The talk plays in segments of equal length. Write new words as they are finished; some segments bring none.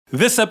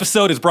This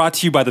episode is brought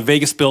to you by the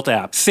Vegas Built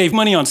app. Save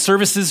money on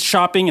services,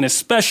 shopping, and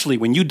especially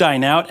when you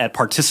dine out at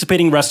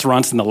participating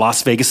restaurants in the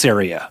Las Vegas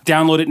area.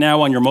 Download it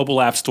now on your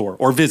mobile app store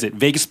or visit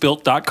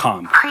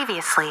vegasbuilt.com.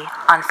 Previously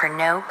on For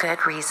No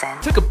Good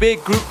Reason. Took a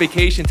big group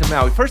vacation to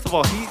Maui. First of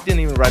all, he didn't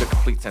even write a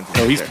complete sentence.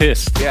 Oh, he's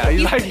pissed. Yeah,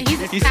 He's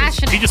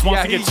passionate. He just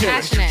wants to get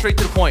he's to straight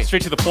to the point.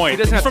 Straight to the point. He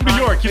doesn't He's have from New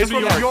time. York. He's He's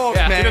from New from York.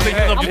 New York,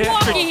 man. I'm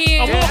walking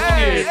here.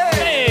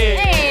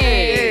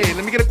 Hey,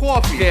 let me get a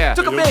coffee. Yeah.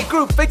 Took a big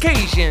group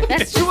vacation.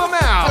 That's Chew him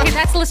out. Okay,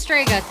 that's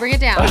Lestrega. Bring it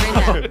down. Bring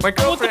it down. My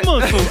girlfriend.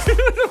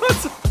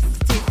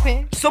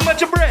 So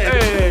much of bread.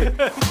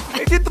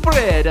 Hey, get the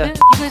bread. You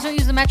guys don't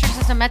use the metric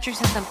system. Metric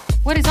system.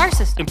 What is our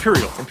system?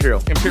 Imperial.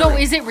 No,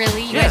 is it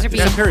really? You guys are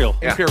being. It's Imperial.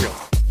 Yeah. Imperial.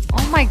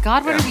 Oh my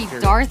God! What are we,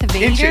 Darth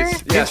Vader?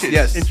 Inches. Yes.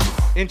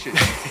 Inches.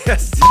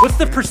 Yes. What's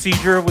the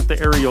procedure with the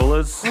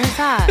areolas? What is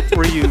that?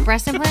 Where you...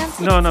 Breast implants?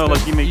 No,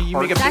 like you make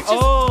make a That's big...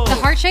 just the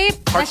heart shape.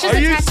 That's just Are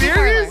a you tattoo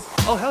serious?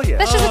 parlor. Oh, hell yeah.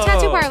 That's just a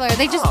tattoo parlor.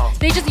 They just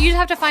you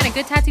have to find a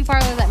good tattoo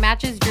parlor that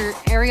matches your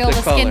areola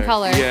skin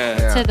color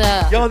Yeah. to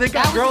the. Yo, they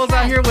got that was girls the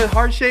out test. here with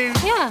heart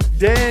shapes. Yeah,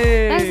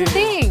 Dang. that's the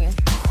thing.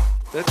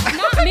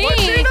 Not me.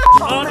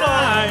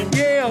 online.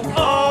 Yeah.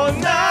 All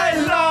night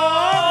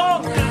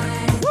long.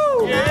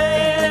 Woo.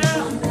 Yeah.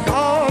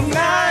 All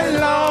night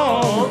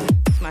long.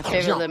 My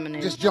favorite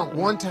lemonade. Just jump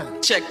one time.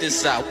 Check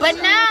this out. But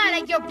nah,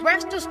 like your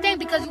breasts still stink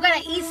because you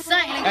gotta eat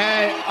something.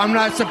 Hey, I'm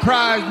not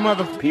surprised,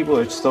 mother. People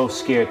are so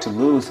scared to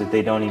lose that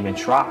they don't even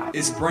try.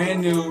 It's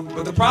brand new,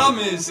 but the problem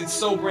is it's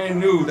so brand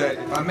new that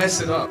if I mess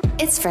it up.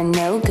 It's For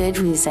No Good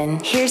Reason.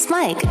 Here's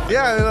Mike.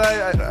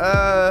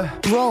 Yeah,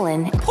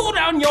 Roland. Pull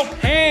down your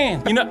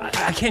pants. You know,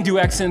 I can't do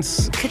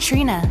accents.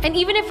 Katrina. And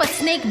even if a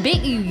snake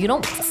bit you, you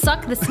don't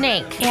suck the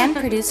snake. And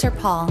producer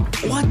Paul.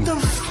 What the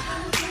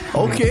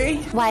Okay.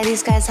 Why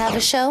these guys have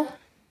a show?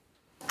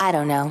 I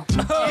don't know.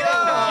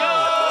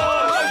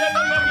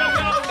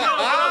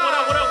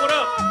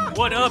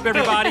 What up,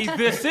 everybody?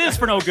 This is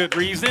For No Good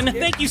Reason.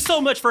 Thank you so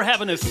much for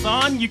having us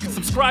on. You can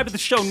subscribe to the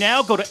show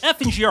now. Go to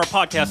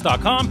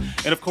fngrpodcast.com.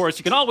 And, of course,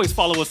 you can always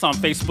follow us on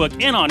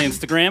Facebook and on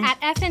Instagram. At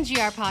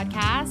FNGR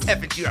Podcast.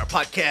 FNGR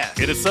Podcast.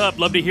 Hit us up.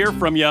 Love to hear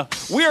from you.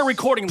 We are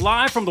recording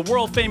live from the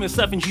world-famous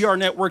FNGR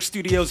Network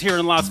studios here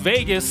in Las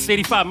Vegas.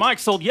 85 Mike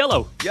sold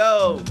yellow.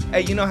 Yo,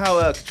 hey, you know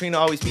how Katrina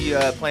always be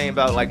playing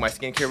about like my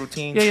skincare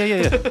routine?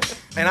 Yeah.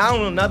 And I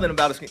don't know nothing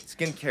about a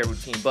skincare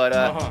routine, but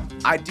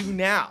I do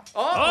now.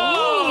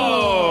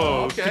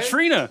 Oh, okay.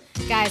 Katrina.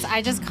 Guys,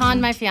 I just conned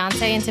my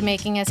fiance into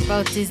making us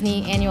both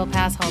Disney annual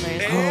pass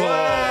holders.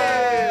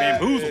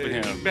 Bamboozled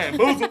him.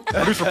 Bamboozled.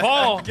 Producer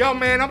Paul. Yo,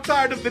 man, I'm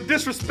tired of the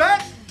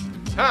disrespect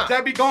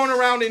that be going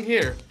around in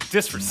here.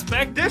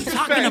 Disrespect? What are you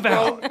Disrespect, talking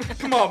about? bro.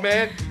 Come on,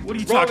 man. What are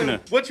you Roland, talking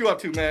about? What you up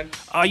to, man?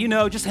 You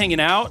know, just hanging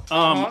out.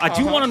 I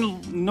do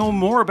want to know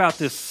more about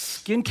this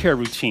skincare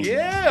routine.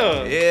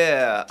 Yeah.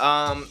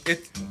 Yeah.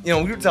 It's we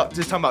were just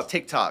talking about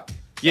TikTok.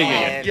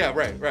 Yeah. Yeah,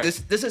 right.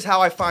 This is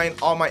how I find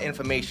all my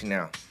information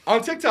now.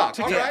 On TikTok.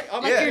 All right.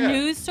 Like your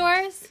news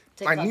source?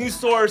 My news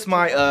source,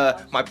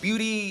 my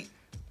beauty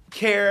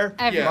care,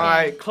 Everything.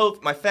 my clothes,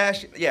 my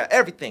fashion,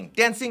 everything.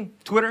 Dancing,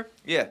 Twitter?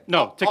 yeah.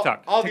 No,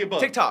 TikTok. All the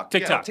above. TikTok.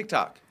 TikTok.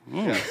 TikTok.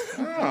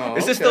 Oh,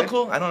 Is this still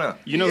cool? I don't know.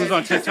 You know who's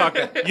on TikTok?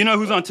 You know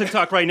who's on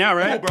TikTok right now,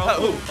 right?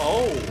 bro?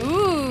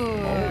 Ooh.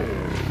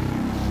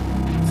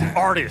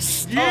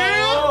 Artist.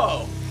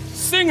 Yeah.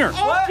 Singer.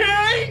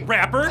 Okay.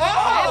 Rapper.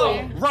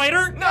 Oh.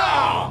 Writer.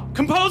 No.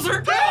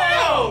 Composer.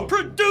 No.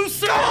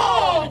 Producer.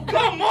 Oh,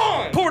 come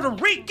on. Puerto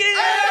Rican.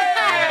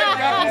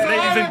 Hey.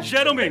 Ladies and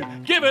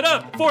gentlemen, give it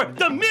up for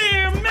the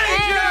Mere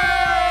Major.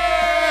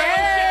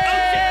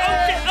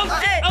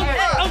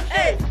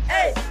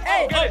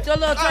 Hey, do a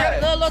little twerk,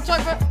 bro.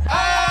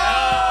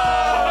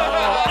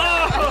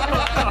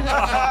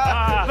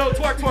 No,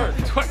 twerk.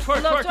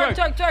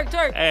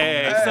 Twerk.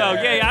 Hey, so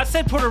I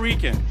said Puerto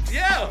Rican.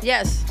 Yeah.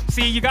 Yes.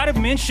 See, you got to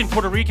mention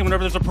Puerto Rican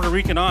whenever there's a Puerto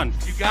Rican on.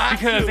 You got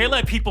because to. they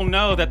let people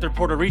know that they're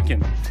Puerto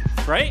Rican,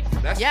 right?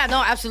 Yeah,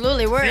 no,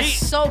 absolutely. We're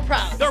See? so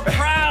proud. They're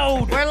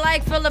proud. We're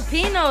like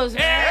Filipinos,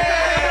 man.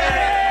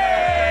 Hey!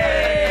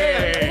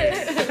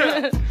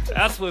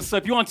 That's what's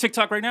up. You on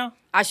TikTok right now?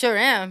 I sure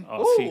am.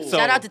 Oh, see. So,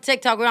 Shout out to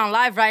TikTok. We're on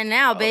live right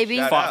now, baby.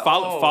 shout out.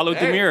 follow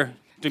hey.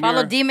 Demir.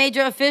 Follow D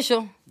Major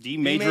Official. D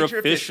Major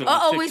Official.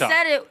 Oh, we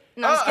said it.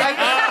 No, I'm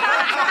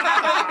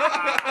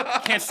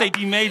just Can't say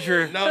D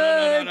Major. No.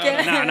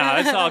 No,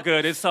 it's all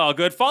good. It's all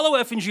good. Follow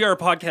FNGR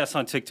Podcast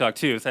on TikTok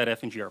too. It's at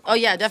FNGR. Oh,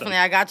 yeah, definitely.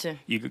 I got you.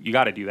 You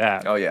got to do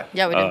that. Oh yeah.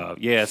 Yeah, we do.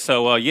 Yeah.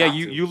 So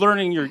you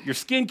learning your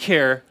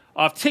skincare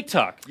off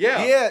TikTok.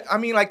 Yeah. Yeah. I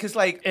mean, cause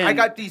I And-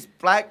 got these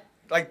black,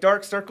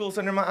 dark circles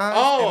under my eyes.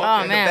 Oh,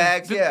 and man. the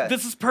bags. Yeah.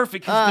 This is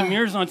perfect because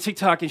Demir's on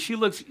TikTok and she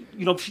looks, she's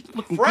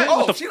looking Fresh. good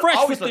with the She's fresh.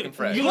 always with looking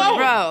fresh. You Glow.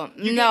 Bro,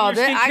 You no,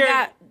 getting your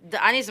skincare?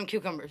 I need some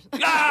cucumbers. Stay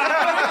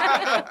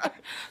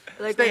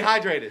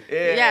hydrated.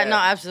 Yeah, no,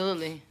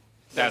 absolutely.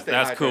 That's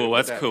hydrated cool.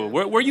 with That's that. cool.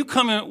 Where you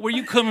coming? Where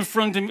you coming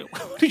from? Who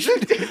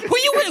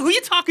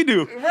you talking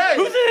to? Right.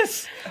 Who's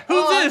this?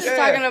 Who's I'm this? just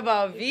talking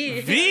about V.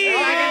 V.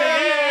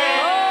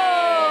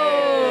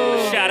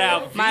 Oh. Shout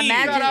out V. My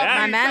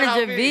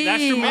manager V.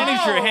 That's your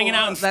manager hanging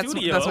out in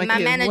studio. That's my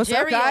managerial What's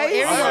up, guys?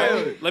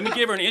 Ariel. Let me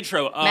give her an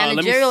intro.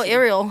 Managerial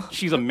Ariel.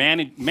 She's a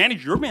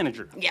your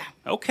manager. Yeah.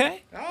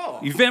 Okay.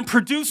 Event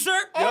producer.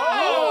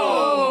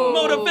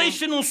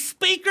 Motivational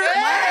speaker.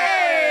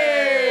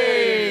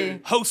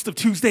 Host of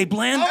Tuesday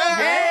Blend.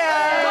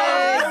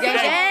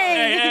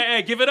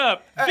 Hey, give it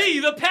up.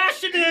 V, the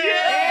passionate.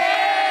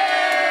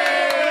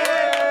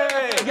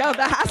 Yo,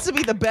 that has to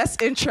be the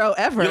best intro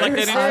ever. You like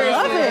that intro? I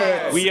love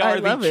it. We are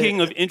the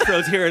king of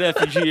intros here at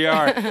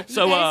FEGR.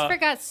 So, you guys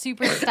forgot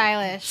super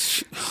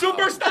stylish.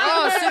 Super stylish.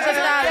 Oh, super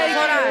stylish.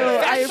 Hold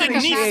on. I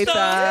appreciate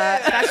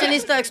that.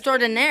 Fashionista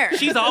extraordinaire.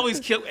 She's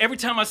always every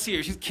time I see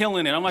her, she's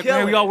killing it. I'm like,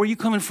 where are you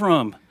coming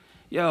from?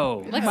 Yo,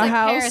 Looks my like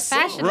house. Paris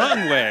fashion.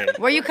 Runway.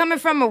 Where you coming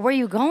from or where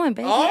you going,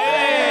 baby?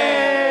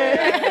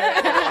 Hey,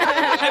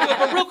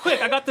 but real quick,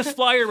 I got this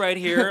flyer right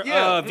here.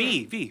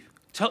 V,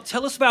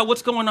 tell us about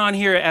what's going on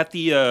here at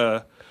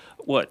the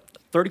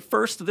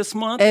 31st of this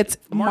month? It's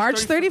March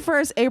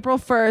 31st, April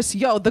 1st.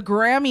 Yo, the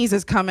Grammys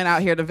is coming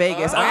out here to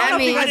Vegas. I don't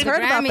know if you guys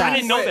heard about that. I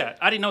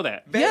didn't know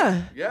that.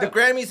 Yeah. The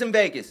Grammys in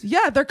Vegas.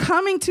 Yeah, they're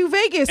coming to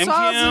Vegas.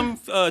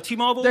 MGM,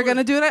 T-Mobile? They're going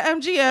to do it at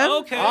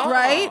MGM. Okay.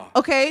 Right?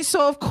 Okay,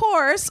 so of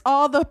course,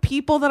 all the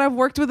people that I've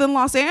worked with in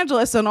Los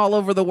Angeles and all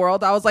over the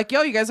world, I was like,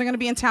 yo, you guys are going to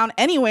be in town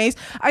anyways.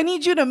 I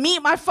need you to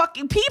meet my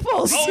fucking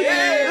peoples. Oh,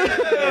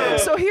 yeah.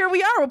 So here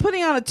we are. We're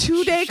putting on a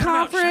 2-day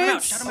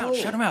conference.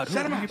 Shout them out.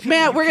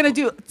 Man, we're going to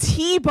do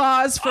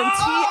T-Boz from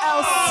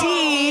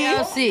TLC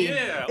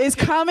is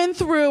coming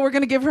through. We're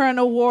going to give her an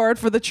award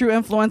for the True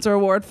Influencer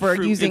Award for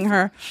using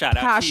her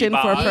passion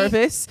for a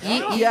purpose.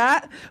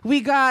 Yeah. We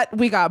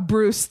got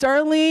Bruce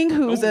Sterling,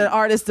 who's an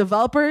artist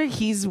developer.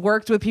 He's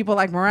worked with people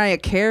like Mariah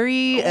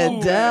Carey,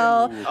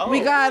 Adele.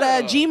 We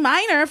got G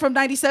Minor from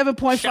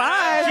 97.5. Shout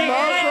out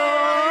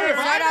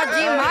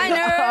G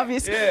Minor.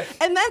 Obviously. Yeah.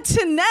 And then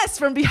Tinez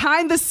from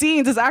behind the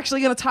scenes is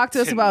actually going to talk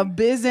to us about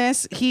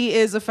business. He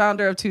is a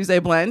founder of Tuesday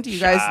Blend. You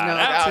guys know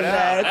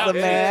Tinez, the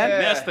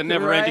man. That's the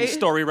never-ending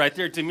story right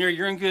there. Demir,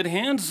 you're in good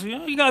hands.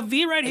 You got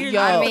V right here.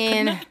 Yo, I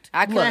mean,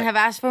 I couldn't have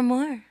asked for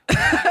more.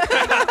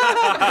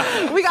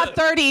 We got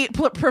 30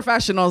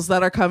 professionals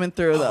that are coming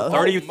through, though.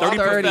 30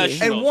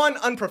 professionals. And one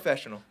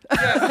unprofessional. One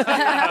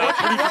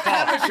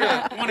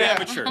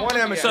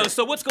amateur.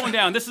 So what's going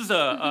down? This is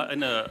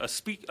an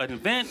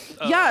event?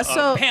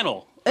 A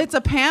panel. It's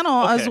a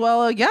panel as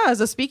well, as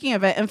a speaking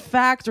event. In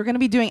fact, we're going to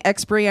be doing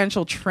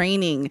experiential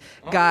training,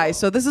 guys.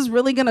 So this is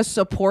really going to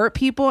support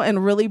people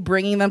and really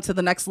bringing them to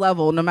the next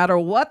level, no matter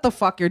what the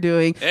fuck you're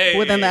doing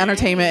within the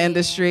entertainment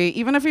industry,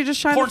 even if you're just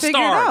trying to figure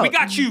it out. We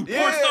got you.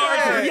 Porn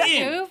stars.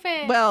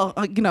 Well,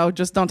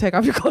 just don't take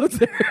off your clothes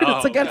there.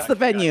 It's against the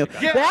venue.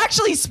 They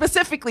actually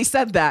specifically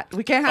said that.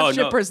 We can't have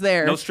strippers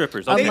there. No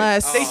strippers.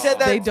 Unless they said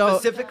that they don't.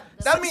 specific.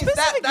 That means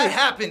that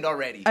happened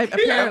already.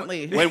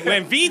 Apparently.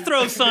 When V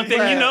throws something,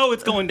 you know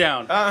it's going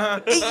down.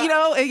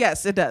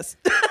 Yes, it does.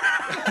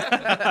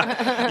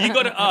 You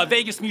go to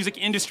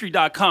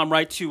VegasMusicIndustry.com,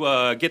 right,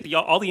 to get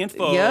all the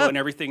info and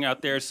everything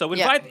out there. So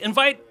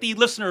invite the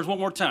listeners one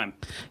more time.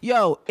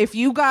 Yo, if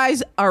you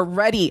guys are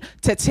ready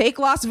to take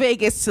Las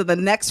Vegas to the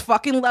next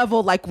fucking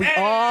level like we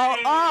all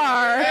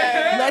are,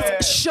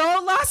 let's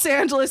show Los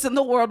Angeles and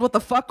the world what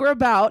the fuck we're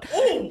about.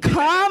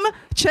 Come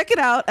check it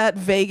out at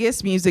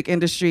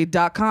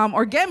VegasMusicIndustry.com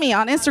or get me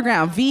on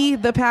Instagram, V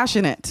the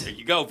Passionate. There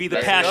you go, V the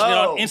Passionate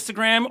on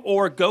Instagram,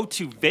 or go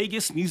to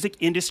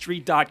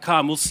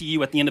VegasMusicIndustry.com. We'll see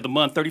you at the end of the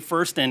month,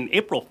 31st and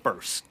April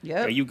 1st.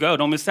 There you go.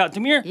 Don't miss out.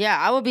 Demir? Yeah,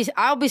 I'll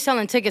be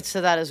selling tickets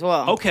to that as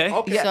well. Okay.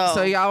 Yeah,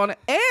 so y'all want to...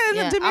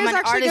 And Demir's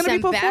actually going to be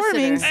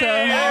performing,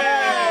 so...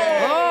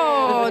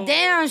 Oh,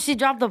 damn, she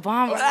dropped the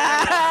bomb. It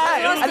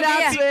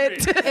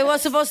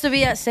was supposed to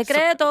be a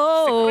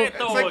secreto.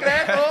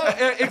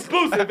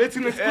 Exclusive. It's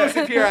an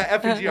exclusive here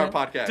at FEGR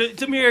Podcast.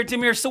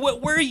 Demir, so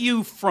where are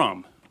you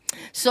from?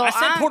 So I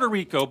said Puerto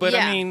Rico, but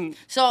I mean...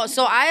 So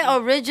I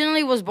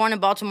originally was born in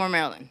Baltimore,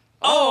 Maryland.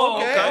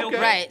 Oh, okay.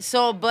 Right.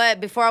 So,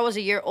 but before I was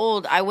a year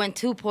old, I went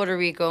to Puerto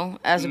Rico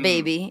as a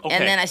baby. Okay.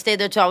 And then I stayed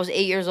there till I was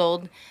 8 years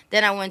old.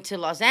 Then I went to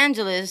Los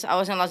Angeles. I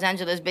was in Los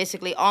Angeles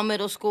basically all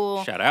middle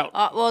school. Shout out.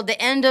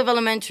 The end of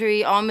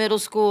elementary, all middle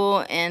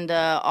school, and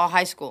all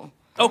high school.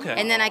 Okay.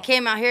 And then I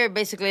came out here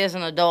basically as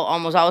an adult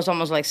almost. I was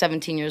almost like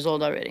 17 years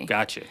old already.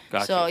 Gotcha.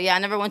 So, yeah, I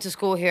never went to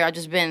school here. I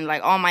just been,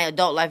 like, all my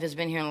adult life has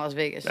been here in Las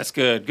Vegas. That's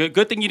good.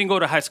 Good thing you didn't go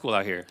to high school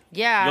out here.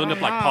 Yeah, You'll end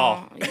up like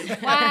Paul.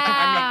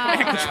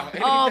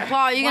 Oh,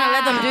 Paul, you gonna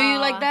let them do you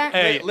like that?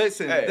 Hey,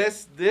 listen,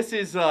 this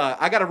is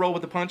I gotta roll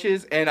with the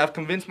punches, and I've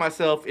convinced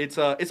myself it's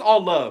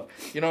all love.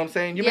 You know what I'm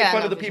saying? You make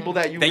fun of the people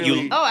that you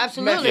really. Oh,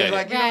 absolutely.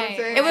 Like, you know what I'm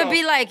saying? It would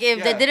be like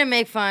if they didn't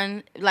make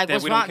fun, like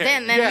what's wrong?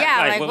 Then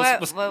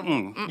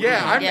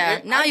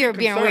now you're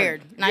being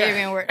weird. You're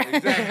being weird.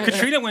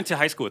 Katrina went to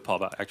high school with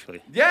Paul,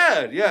 actually.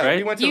 Yeah. Right?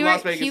 We went to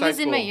Las Vegas. He was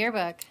in my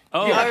yearbook.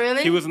 Oh,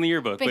 really? He was in the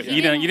yearbook, but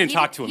you didn't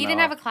talk to him. He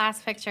didn't have a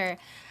class picture.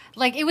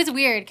 Like, it was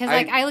weird, because,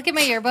 I look at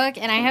my yearbook,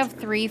 and I have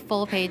 3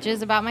 full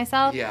pages about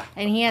myself. Yeah.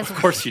 And he has... Of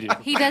course you do.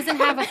 He doesn't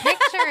have a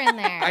picture in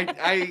there.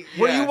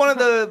 Were you one of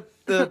the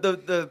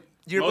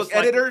Yearbook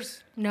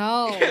editors?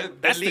 No.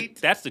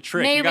 That's the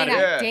trick. May You or may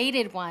gotta- not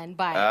dated one,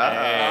 but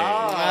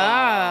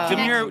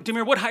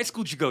Demir, what high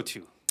school did you go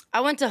to? I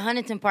went to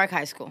Huntington Park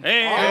High School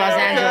Hey. in Los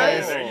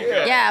Angeles. There you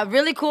go. Yeah,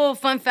 really cool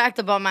fun fact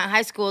about my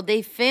high school.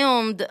 They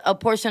filmed a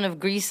portion of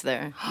Grease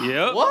there.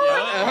 Yep.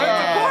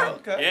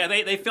 What? Yeah,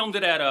 they filmed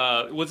it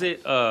at was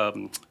it there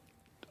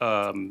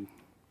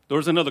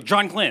was another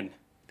John Glenn.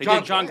 They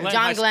did John Glenn.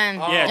 John Glenn.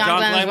 Yeah, John John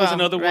Glenn Glenn as was well.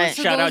 another one. Right.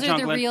 so Shout out those John are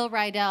the Glenn. real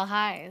Rydell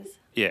highs.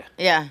 Yeah.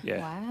 Yeah.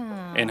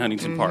 Wow. In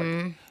Huntington Park.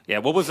 Yeah,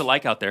 what was it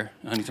like out there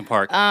in Huntington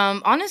Park?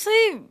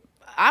 Honestly,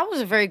 I was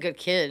a very good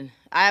kid.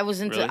 I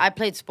was into. Really? I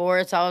played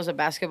sports. I was a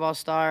basketball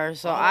star.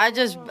 So I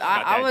just. Got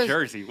I that was.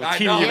 jersey. What I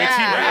team know. you Yeah,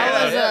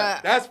 I was.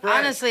 That's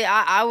brand. Honestly,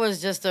 I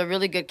was just a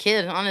really good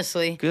kid.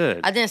 Honestly.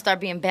 Good. I didn't start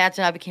being bad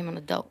till I became an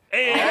adult. So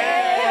you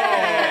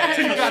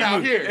got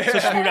out here. So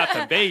she moved out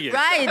to Vegas.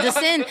 Right.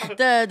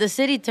 The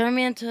city turned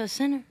me into a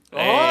sinner.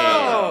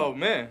 Oh,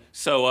 man.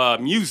 So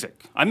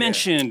music. I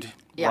mentioned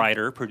Yeah.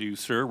 writer,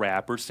 producer,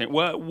 rapper.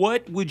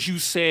 What would you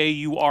say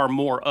you are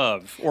more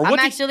of? Or I'm what?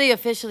 actually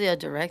officially a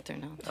director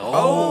now.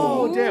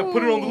 Oh, damn.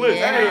 Put it on the list.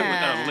 Yeah. Put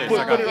that on the list. Put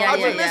I got it it. on- How'd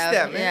you miss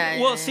that, man?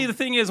 Yeah, Well, see, the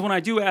thing is, when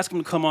I do ask him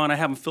to come on, I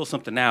have him fill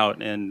something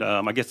out, and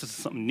I guess this is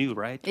something new,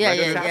 right? Yeah, Right?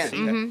 yeah, yeah. See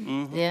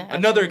Mm-hmm. Yeah.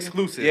 Another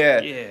exclusive.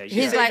 Yeah. Yeah,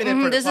 He's Saving like, it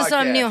for the this is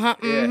something new, huh?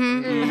 podcast. Yeah.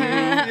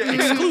 Mm-hmm.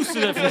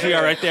 exclusive from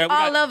GR right there. We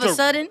All got of a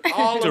sudden.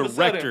 All of a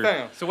sudden, Director.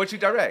 fam. So what you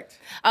direct?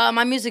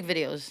 My music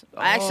videos.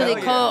 I actually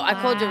I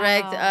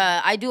co-direct.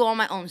 I do all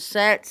my own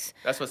sets.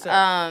 That's what's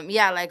up.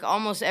 Yeah, like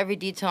almost every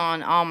detail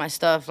on all my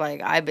stuff.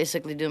 Like I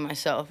basically do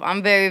myself.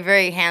 I'm very,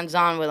 very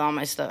hands-on with all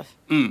my stuff.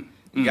 You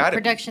got it.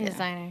 Production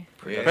designer.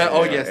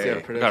 Oh, yes, yeah.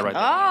 Got it right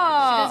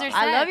Oh, there. Those are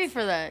I love sets. you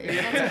for that.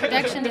 That's a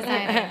production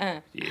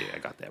designer. Yeah, I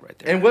got that right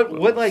there. And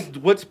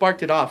what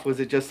sparked it off? Was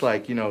it just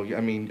like,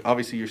 I mean,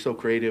 obviously you're so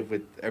creative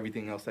with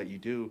everything else that you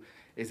do.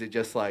 Is it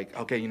just like,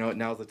 okay, you know what,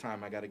 now's the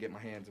time I got to get my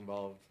hands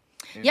involved?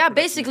 in Yeah, production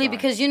basically design?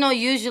 because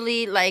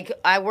usually like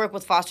I work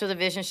with Foster the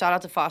Vision. Shout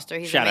out to Foster,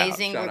 he's Shout out.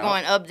 amazing. Shout We're out.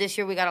 going up this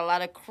year. We got a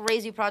lot of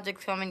crazy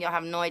projects coming. Y'all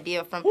have no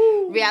idea, from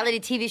reality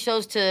TV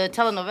shows to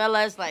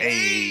telenovelas. Like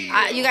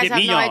you guys Get have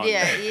me no on.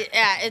 idea.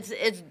 Yeah,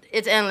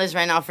 it's endless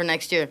right now for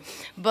next year.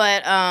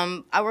 But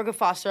I work with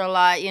Foster a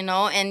lot,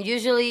 and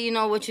usually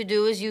what you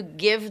do is you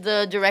give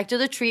the director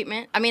the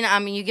treatment. I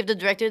mean you give the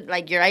director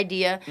like your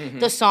idea,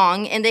 the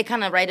song, and they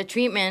kind of write a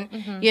treatment,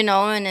 and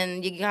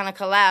then you kind of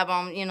collab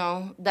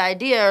on the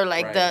idea or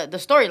like Right. the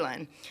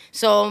storyline.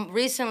 So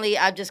recently,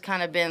 I've just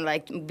kind of been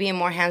like being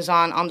more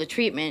hands-on on the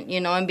treatment,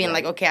 and being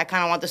like, okay, I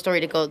kind of want the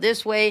story to go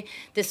this way.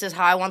 This is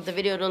how I want the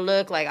video to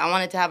look. Like I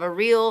want it to have a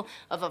reel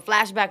of a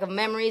flashback of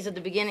memories at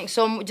the beginning.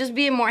 So just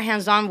being more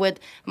hands-on with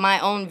my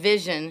own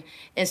vision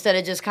instead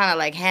of just kind of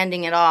like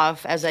handing it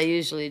off as I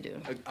usually do.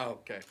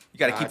 Okay. You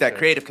got to keep that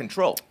creative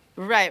control.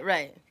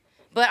 Right.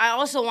 But I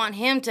also want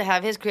him to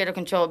have his creative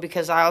control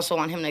because I also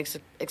want him to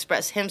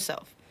express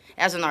himself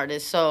as an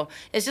artist. So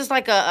it's just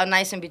like a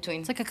nice in between.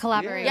 It's like a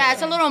collaboration. Yeah,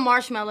 it's a little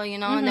marshmallow,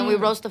 and then we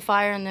roast the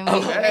fire, and then we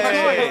make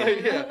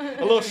s'mores.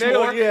 A little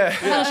s'more.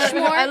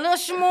 Yeah. A little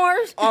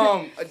s'mores.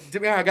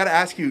 Demir, I gotta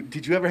ask you,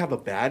 did you ever have a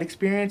bad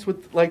experience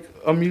with like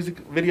a music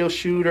video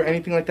shoot or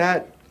anything like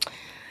that?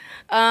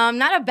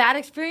 Not a bad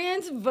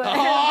experience, but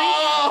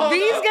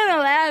B's gonna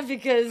laugh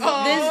because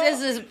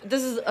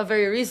this is a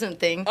very recent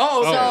thing.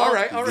 Oh, okay. All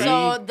right.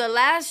 So the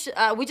last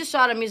we just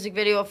shot a music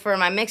video for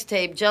my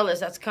mixtape Jealous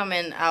that's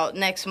coming out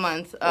next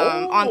month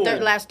on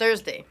last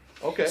Thursday.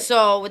 Okay.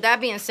 So with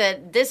that being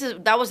said,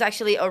 that was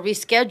actually a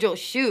rescheduled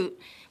shoot.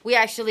 We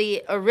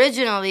actually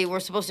originally were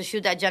supposed to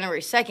shoot that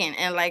January 2nd,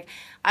 and like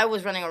I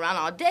was running around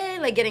all day,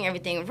 like getting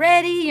everything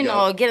ready,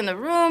 get in the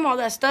room, all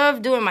that stuff,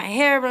 doing my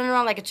hair, running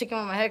around like a chicken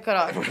with my head cut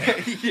off.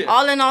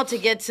 All in all, to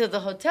get to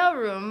the hotel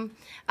room,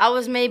 I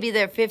was maybe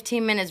there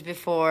 15 minutes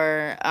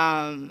before,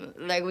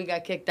 like we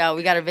got kicked out,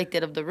 we got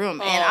evicted of the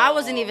room, and I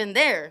wasn't even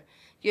there.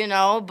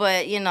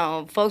 But,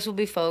 folks will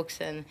be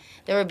folks, and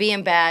they were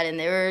being bad, and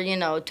they were,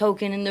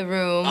 toking in the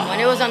room when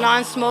it was a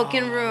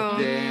non-smoking room.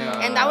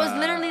 Damn. And that was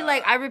literally,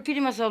 like, I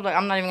repeated myself, like,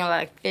 I'm not even gonna lie,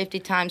 like 50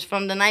 times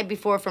from the night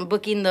before, from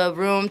booking the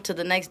room to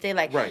the next day,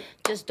 like,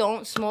 just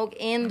don't smoke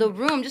in the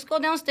room. Just go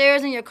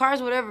downstairs in your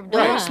cars, whatever.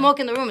 Don't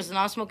smoke in the room. It's a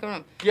non-smoking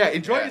room. Yeah,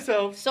 enjoy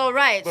yourself. So,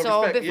 But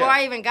so respect, before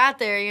I even got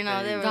there,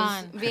 they were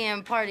Gone.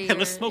 being party.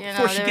 Let's smoke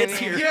before she gets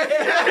here.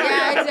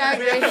 Yeah,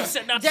 exactly.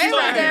 Jay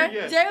was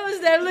there. Jay was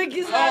there. Look,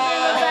 he's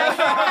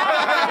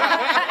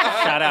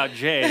Shout out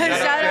Jay.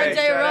 Shout out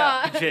Jay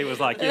Raw. Jay was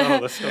like, let's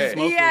go smoke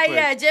real quick.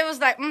 Yeah. Jay was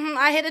like,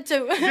 I hit it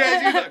too.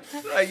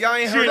 Y'all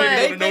ain't heard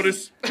ain't of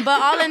notice.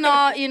 But all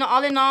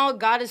in all,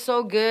 God is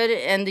so good,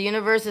 and the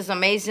universe is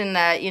amazing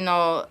that,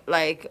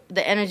 like,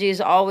 the energy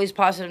is always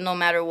positive no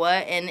matter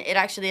what, and it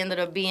actually ended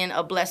up being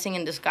a blessing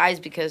in disguise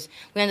because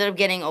we ended up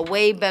getting a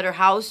way better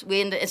house.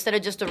 Instead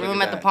of just a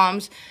room at the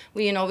Palms,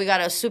 we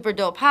got a super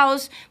dope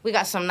house. We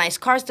got some nice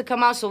cars to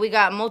come out, so we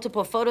got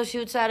multiple photo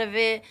shoots out of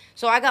it.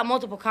 So I got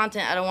multiple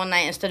content out of one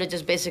night instead of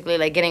just basically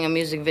like getting a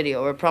music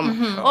video or a promo.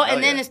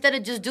 And then instead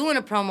of just doing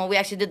a promo, we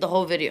actually did the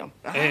whole video.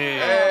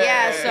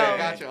 Yeah, so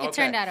Gotcha. It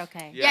turned out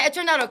okay. yeah, it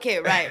turned out okay.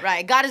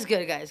 Right. God is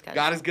good, guys.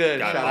 God is good.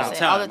 Shout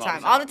out. All the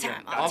time. All the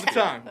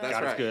time. That's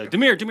God is right. good.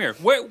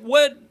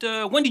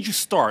 Demir, when did you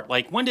start?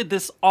 Like, when did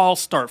this all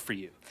start for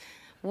you?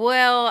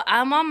 Well,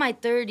 I'm on my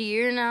 3rd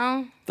year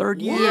now.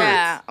 3rd year?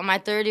 Yeah, on my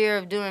 3rd year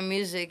of doing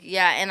music.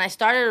 Yeah, and I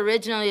started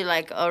originally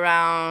like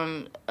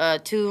around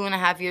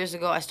 2.5 years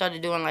ago. I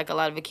started doing like a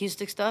lot of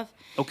acoustic stuff.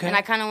 Okay. And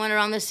I kind of went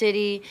around the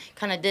city,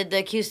 kind of did the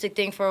acoustic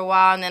thing for a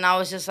while, and then I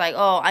was just like,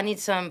 oh, I need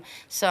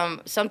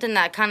something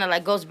that kind of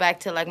like goes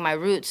back to like my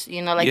roots,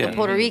 you know, like the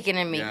Puerto Rican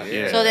in me.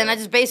 Yeah. So then I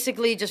just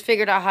basically just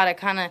figured out how to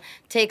kind of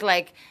take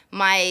like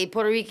my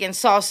Puerto Rican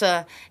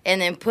salsa and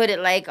then put it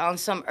like on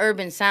some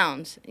urban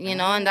sounds, you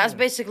know, and that's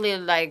basically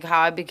like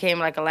how I became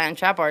like a Latin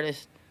trap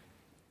artist.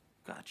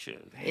 Gotcha.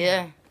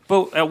 Yeah.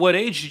 But at what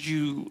age did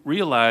you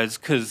realize,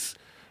 because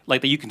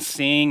like that you can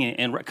sing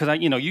and because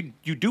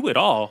you do it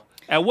all.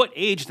 At what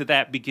age did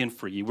that begin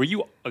for you? Were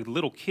you a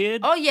little kid?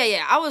 Oh,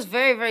 yeah. I was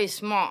very, very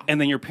small. And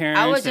then your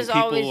parents and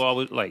people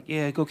always like,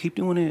 yeah, go keep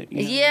doing it.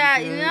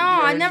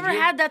 I never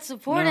had that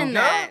support in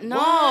that. No,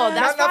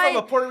 that's not why.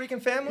 from a Puerto Rican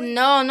family?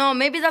 No.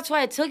 Maybe that's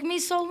why it took me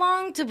so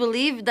long to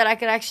believe that I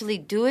could actually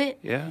do it.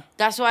 Yeah.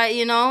 That's why,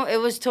 it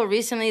was till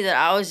recently that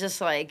I was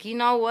just like, you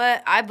know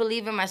what? I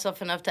believe in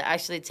myself enough to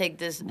actually take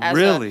this as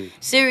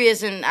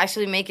serious and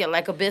actually make it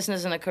like a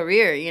business and a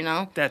career, you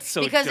know? That's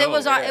so because dope.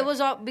 it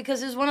was all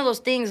because it's one of those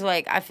things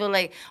like I feel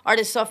like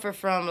artists suffer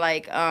from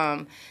like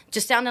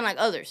just sounding like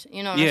others.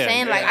 You know what I'm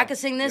saying? Like I could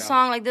sing this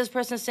song like this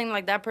person, sing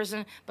like that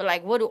person, but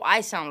like what do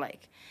I sound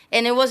like?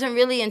 And it wasn't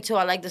really until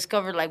I like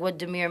discovered like what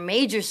Demir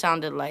Major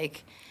sounded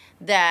like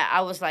that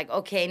I was like,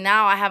 okay,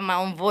 now I have my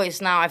own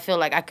voice. Now I feel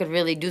like I could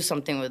really do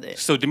something with it.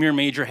 So Demir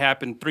Major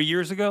happened 3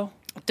 years ago?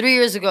 3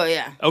 years ago,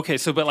 yeah. Okay,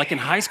 so but like in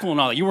high school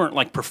and all that, you weren't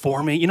like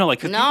performing,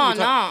 like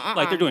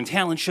like they're doing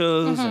talent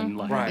shows and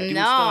like doing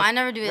no, stuff. I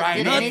never did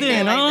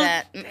anything like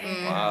that.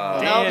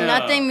 No,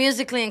 nothing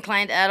musically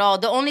inclined at all.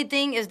 The only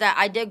thing is that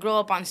I did grow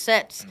up on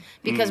sets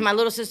because my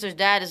little sister's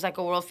dad is like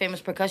a world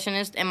famous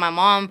percussionist, and my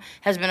mom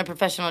has been a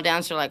professional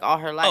dancer like all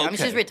her life. I mean,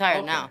 she's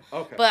retired now,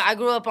 but I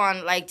grew up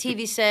on like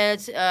TV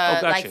sets,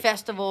 like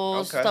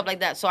festivals, stuff like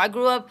that. So I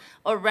grew up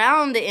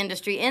around the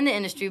industry,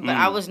 but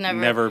I was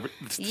never.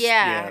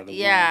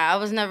 Yeah, I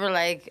was never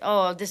like,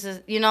 oh, this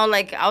is,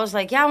 like, I was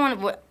like,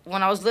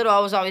 when I was little, I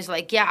was always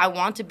like, yeah, I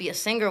want to be a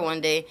singer one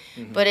day.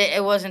 But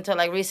it wasn't until,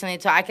 like, recently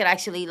until I could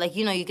actually, like,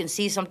 you can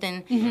see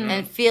something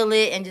and feel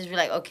it and just be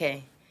like,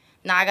 okay,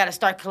 now I got to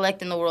start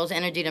collecting the world's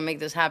energy to make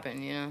this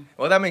happen,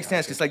 Well, that makes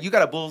sense because, like, you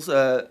got a Bulls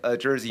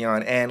jersey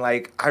on, and,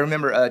 like, I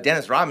remember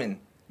Dennis Rodman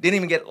didn't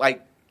even get,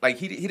 like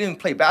he didn't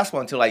play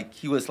basketball until, like,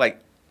 he was, like,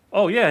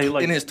 oh, yeah.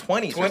 Like in his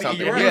 20s or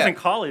something. He was in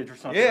college or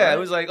something. Yeah, right? It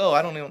was like, oh,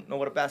 I don't even know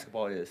what a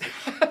basketball is.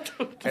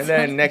 And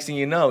then next thing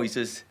you know, he's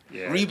just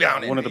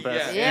rebounding. One of the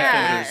best.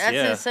 Yeah,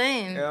 that's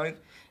insane.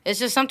 It's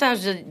just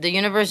sometimes the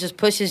universe just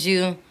pushes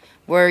you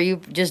where you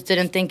just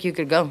didn't think you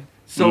could go.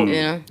 So,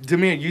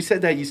 Demir, you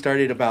said that you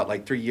started about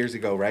like 3 years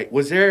ago, right?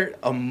 Was there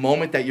a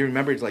moment that you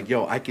remembered like,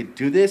 yo, I could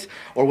do this?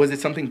 Or was it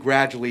something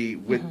gradually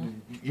with,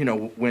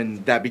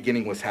 when that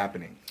beginning was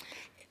happening?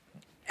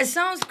 It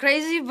sounds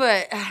crazy,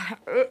 but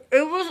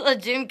it was a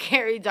Jim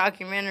Carrey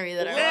documentary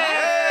that I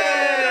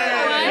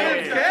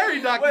watched. Jim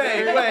Carrey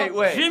documentary.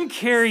 Wait. Jim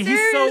Carrey,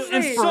 he's so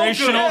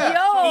inspirational. He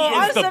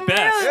is the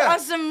best. On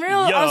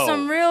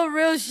some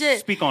real shit.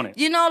 Speak on it.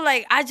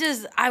 Like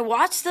I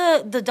watched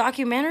the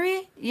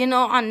documentary,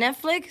 on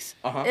Netflix,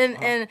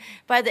 and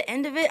by the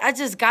end of it, I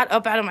just got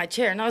up out of my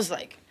chair and I was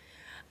like,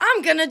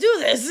 I'm gonna do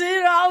this.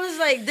 I was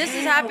like, this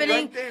is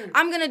happening.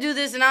 I'm gonna do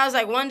this. And I was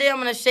like, one day I'm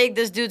gonna shake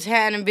this dude's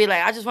hand and be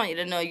like, I just want you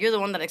to know you're the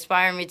one that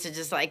inspired me to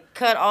just like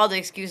cut all the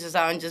excuses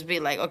out and just be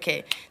like,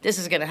 okay, this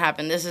is gonna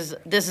happen. This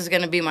is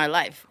gonna be my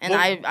life. And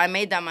I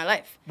made that my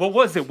life. What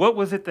was it? What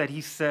was it that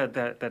he said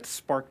that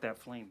sparked that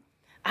flame?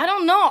 I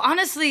don't know.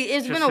 Honestly,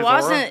 it's been a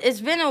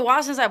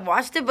while since I've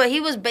watched it, but he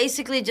was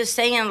basically just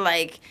saying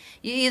like,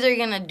 you're either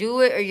gonna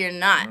do it or you're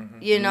not,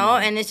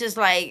 And it's just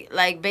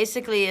like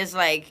basically it's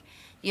like,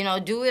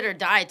 do it or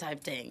die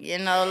type thing,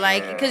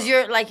 because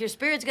your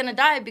spirit's gonna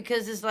die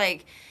because it's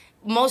like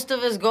most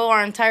of us go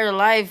our entire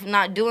life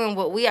not doing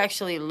what we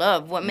actually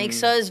love, what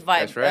makes us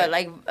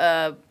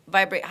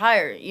vibrate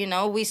higher.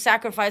 We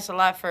sacrifice a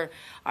lot for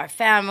our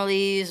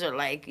families or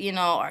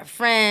our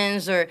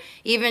friends or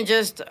even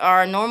just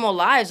our normal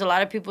lives. A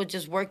lot of people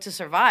just work to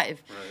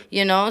survive,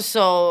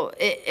 So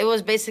it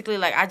was basically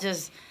like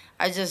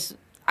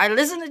I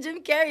listened to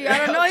Jim Carrey.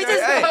 I don't know.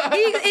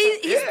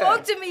 He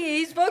spoke to me.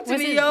 He spoke to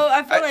me, yo.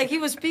 I feel like he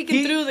was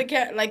speaking through the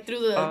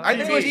I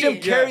think it was Jim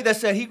Carrey that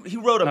said he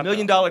wrote $1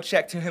 million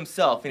check to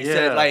himself, and he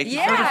said like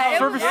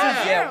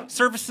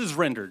services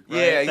rendered.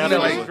 Right? Yeah,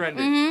 services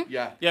rendered.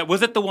 Yeah.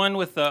 Was it the one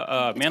with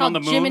Man on the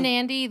Moon? Jim and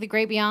Andy, The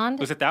Great Beyond.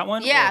 Was it that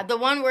one? Yeah, the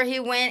one where he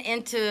went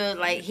into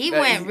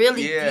went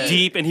really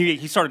deep, and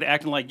he started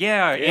acting like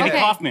Andy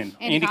Kaufman.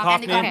 Andy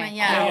Kaufman.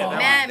 Yeah.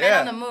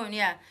 Man on the Moon.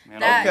 Yeah.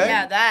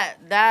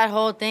 That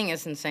whole thing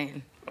is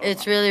insane.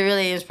 It's really,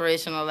 really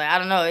inspirational. Like, I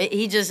don't know.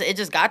 It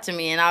just got to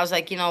me. And I was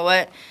like, you know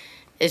what?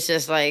 It's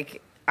just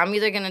like, I'm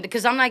either going to,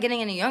 because I'm not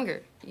getting any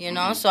younger. You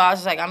know, so I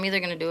was like, I'm either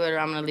gonna do it or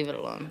I'm gonna leave it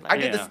alone. Like, I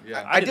did this.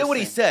 I did what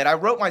he said. I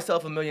wrote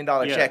myself $1 million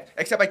check,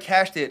 except I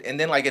cashed it, and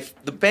then like if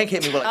the bank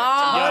hit me with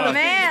like,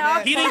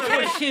 man, he didn't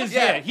cash his.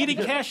 Yeah, he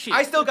didn't cash it.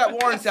 I still got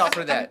warrants out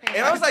for that,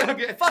 and I was like,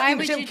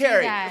 fucking Jim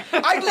Carrey.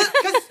 Because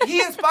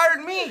he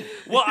inspired me.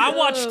 Well, I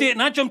watched it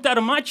and I jumped out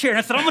of my chair and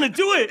I said, I'm gonna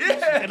do it,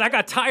 and I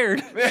got tired.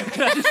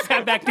 And I just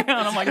sat back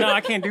down. I'm like, no,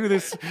 I can't do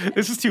this.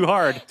 This is too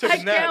hard. I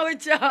can't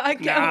with y'all. I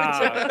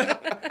can't with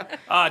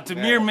y'all.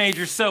 Demir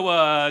Major.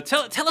 So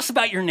tell us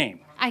about your name.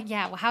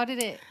 Yeah. Well, how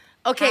did it?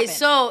 Okay,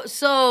 happen?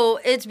 so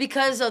it's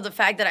because of the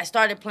fact that I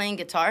started playing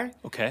guitar.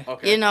 Okay.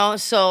 You know,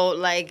 so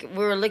like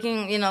we were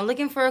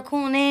looking for a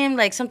cool name,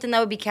 like something that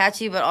would be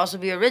catchy but also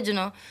be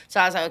original. So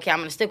I was like, okay, I'm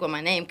gonna stick with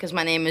my name because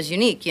my name is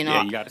unique. You know,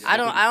 yeah, you gotta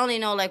I only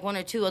know like 1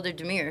 or 2 other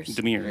Demirs.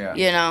 Demir.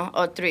 You know,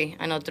 or 3.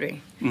 I know 3.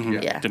 Mm-hmm.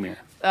 Yeah. Demir.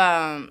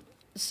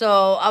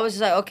 So I was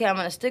just like, okay, I'm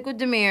gonna stick with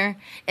Demir,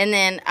 and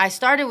then I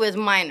started with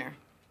minor.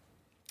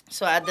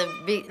 So I had to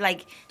be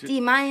like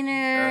D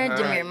minor,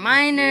 Demir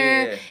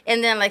minor,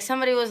 and then like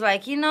somebody was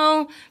like, you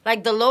know,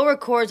 like the lower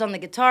chords on the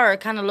guitar are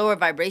kind of lower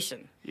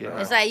vibration.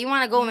 Yeah. It's like you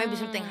want to go maybe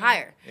something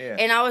higher. Yeah.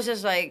 And I was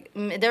just like,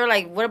 they were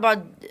like, what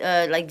about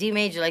like D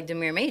major, like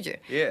Demir major?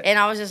 Yeah. And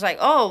I was just like,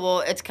 oh,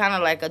 well, it's kind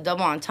of like a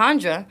double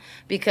entendre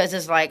because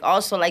it's like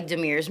also like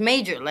Demir's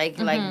major, like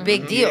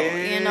big deal,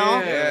 you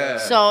know? Yeah.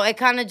 So it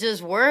kind of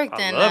just worked.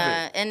 I love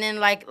it. And then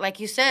like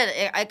you said,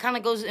 it kind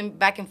of goes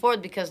back and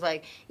forth because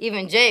like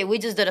even Jay, we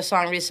just did a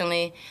song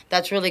recently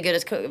that's really good.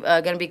 It's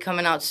going to be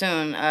coming out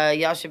soon.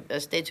 Y'all should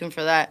stay tuned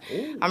for that.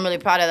 Ooh. I'm really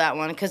proud of that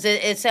one because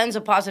it sends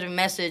a positive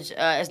message.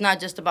 It's not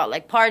just about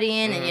like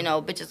partying and, you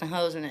know, bitches and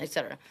hoes and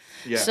etc.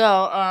 Yeah.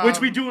 So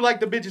which we do like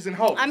the bitches and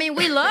hoes. I mean,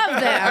 we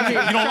love them. You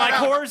don't like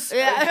whores?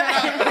 Yeah.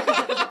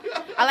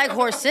 I like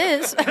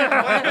horses.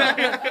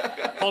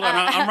 Hold on,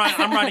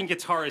 I'm writing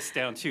guitarists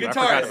down too. I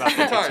forgot about the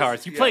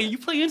guitars. You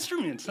play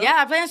instruments? Huh? Yeah,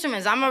 I play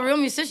instruments. I'm a real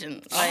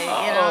musician. Like you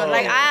know,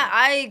 like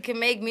I can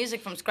make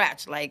music from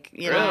scratch. Like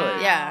you know,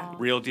 yeah.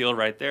 Real deal,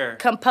 right there.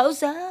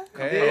 Composer.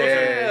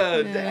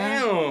 Yeah,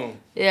 damn.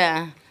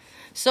 Yeah.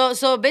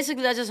 So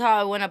basically that's just how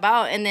I went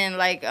about, and then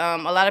like a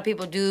lot of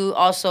people do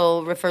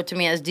also refer to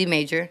me as D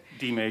major.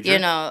 D major. You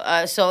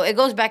know, so it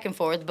goes back and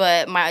forth,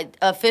 but my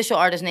official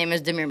artist name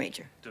is Demir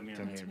Major. Demir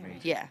Major.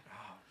 Yeah.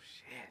 Oh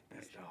shit,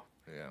 that's dope.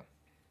 Yeah.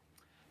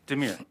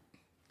 Demir,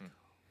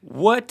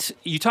 what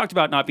you talked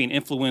about not being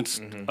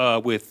influenced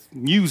with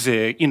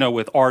music, you know,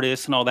 with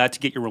artists and all that to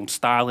get your own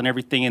style and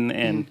everything,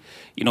 and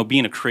you know,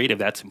 being a creative,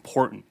 that's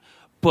important.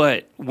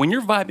 But when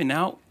you're vibing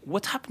out,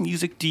 what type of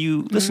music do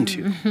you listen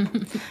to?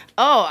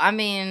 Oh, I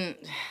mean,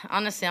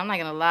 honestly, I'm not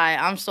gonna lie.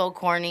 I'm so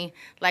corny.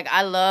 Like,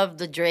 I love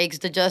the Drakes,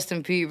 the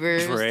Justin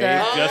Biebers. Justin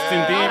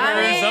Bieber. I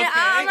mean, okay.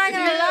 I'm not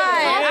gonna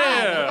lie.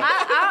 Yeah.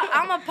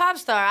 I'm a pop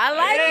star. I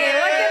like it.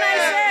 What can I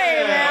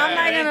say, man? I'm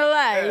not gonna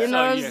lie. You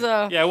know,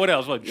 so. Yeah, what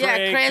else? What, Drake,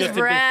 yeah, Chris Justin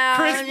Brown.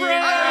 Chris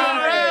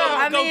Brown.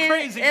 I mean,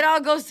 crazy. It all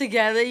goes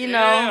together, you know.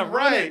 Yeah,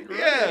 right.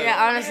 Yeah.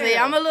 Yeah, honestly,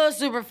 I'm a little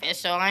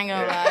superficial. I ain't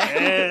gonna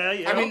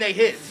lie. I mean, they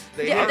hit.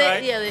 They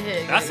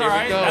hit. That's all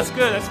right. That's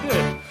good. That's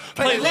good.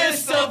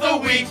 Playlist of the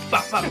week.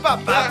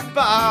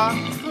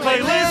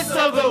 Playlist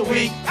of the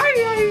week.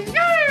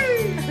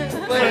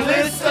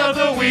 Playlist of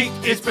the week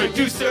is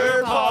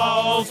producer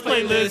Paul's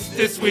playlist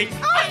this week.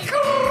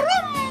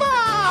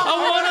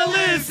 I wanna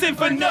listen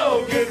for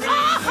no good reason.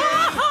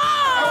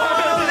 I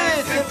wanna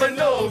listen for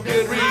no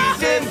good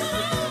reason.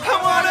 I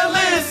wanna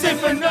listen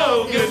for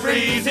no good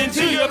reason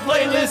to your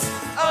playlist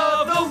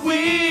of the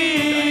week.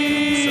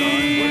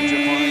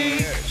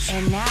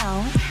 And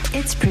now,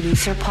 it's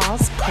Producer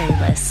Paul's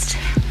playlist.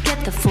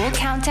 Get the full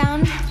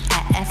countdown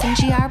at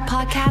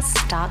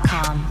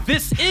fngrpodcast.com.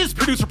 This is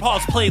Producer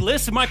Paul's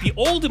playlist. It might be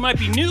old, it might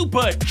be new,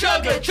 but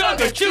chugga,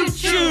 chugga, choo,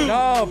 choo.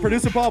 No,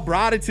 Producer Paul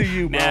brought it to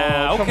you, bro.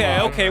 Nah,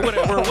 okay,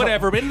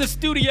 whatever. But in the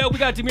studio, we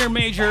got Demir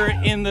Major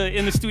in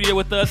the studio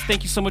with us.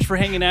 Thank you so much for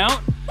hanging out.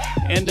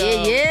 And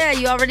yeah,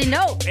 you already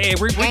know. Hey,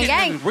 we're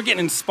getting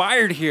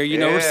inspired here. You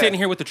know, we're sitting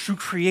here with a true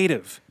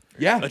creative.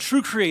 Yeah. A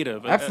true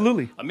creative.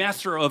 Absolutely. A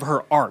master of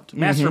her art,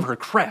 master of her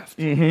craft.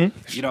 You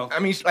know, I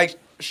mean, like,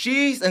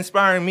 she's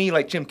inspiring me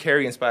like Jim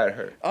Carrey inspired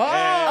her.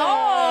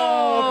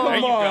 Oh, there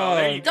you go.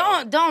 There you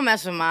go. Don't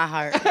mess with my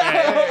heart.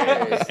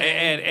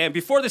 and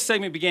before this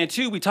segment began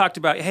too, we talked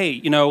about, hey,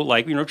 you know,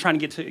 like, you know, trying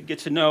to get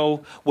to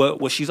know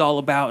what she's all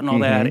about and all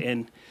that.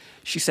 And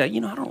she said, you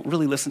know, I don't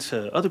really listen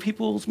to other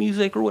people's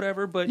music or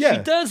whatever, but she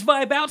does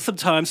vibe out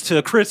sometimes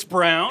to Chris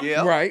Brown.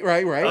 Yeah. Right.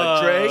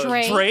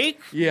 Drake.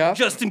 Yeah.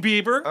 Justin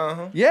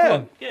Bieber.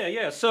 Yeah.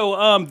 Yeah.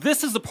 So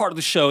this is the part of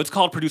the show. It's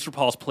called Producer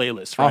Paul's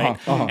playlist, right?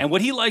 And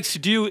what he likes to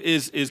do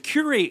is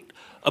curate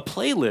a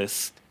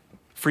playlist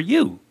for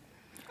you.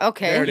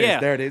 Okay.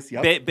 There it is.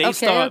 Yep.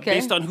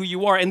 Based on who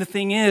you are. And the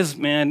thing is,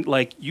 man,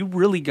 like, you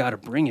really got to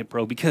bring it,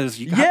 bro, because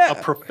you got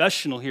a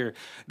professional here.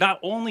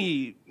 Not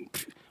only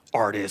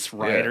artist,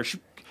 writer,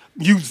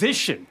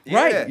 musician.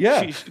 Right,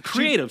 yeah. She's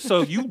creative.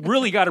 So you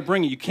really got to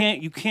bring it. You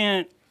can't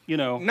you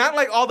know. Not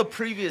like all the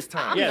previous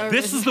times. Yeah,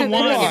 this is the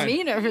one.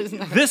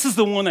 This is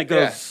the one that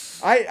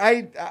goes.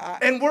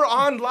 And we're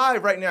on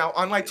live right now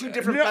on like 2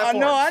 different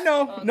platforms. I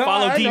know. No,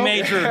 Follow D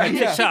Major and She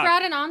TikTok.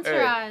 brought an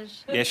entourage.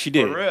 Yeah, she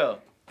did. For real.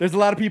 There's a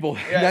lot of people.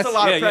 Yeah, that's a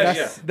lot of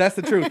pressure. That's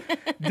the truth.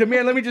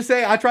 Demir, let me just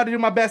say, I try to do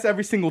my best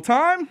every single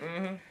time.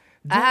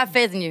 I have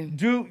faith in you.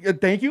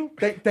 Thank you.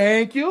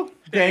 Thank you.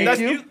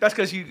 That's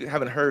because you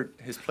haven't heard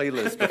his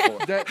playlist before.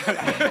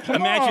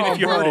 Imagine if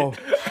you heard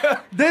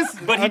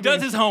it. But he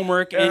does his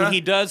homework and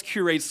he does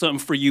curate something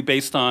for you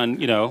based on,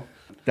 you know.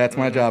 That's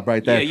my job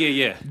right there.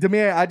 Yeah.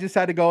 Demir, I just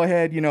had to go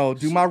ahead,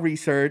 do my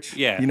research.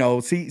 Yeah.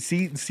 See,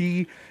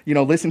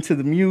 listen to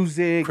the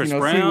music. Chris see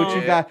Brown. what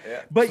you got.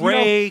 But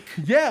Drake.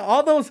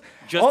 All those.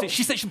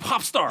 She said she's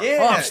pop star.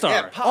 Yeah, Pop star.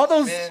 yeah, pop,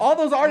 all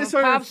those artists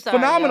are pop star,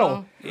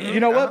 phenomenal. You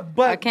know what?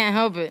 But I can't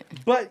help it.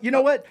 But you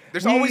know what?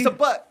 There's always a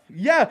but.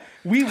 Yeah,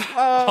 we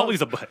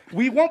Always a but.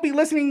 We won't be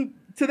listening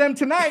to them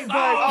tonight,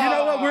 but you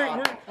know what?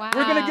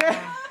 We're gonna get.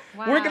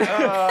 Wow. We're gonna.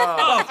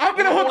 I'm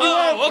gonna hook you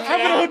up. Okay. I'm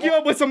gonna hook you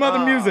up with some other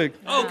music.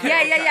 Okay.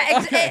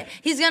 Yeah.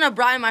 He's gonna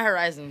broaden my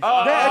horizons.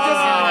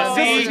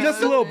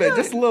 Just a little bit.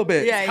 Just a little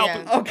bit.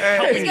 Yeah.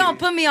 Okay. He's gonna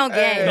put me on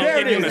game. Don't There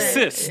give it you an is.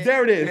 assist.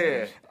 There it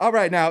is. All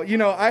right, now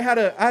I had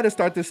to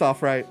start this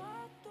off right,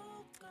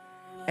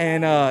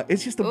 and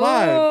it's just a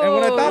vibe. And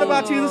when I thought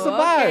about you, this is a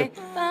vibe.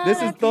 Okay.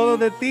 This is Todo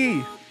de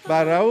Ti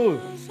by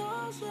Raúl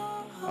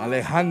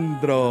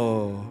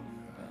Alejandro.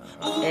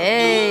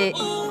 Hey.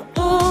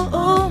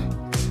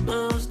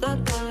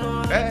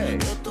 Hey.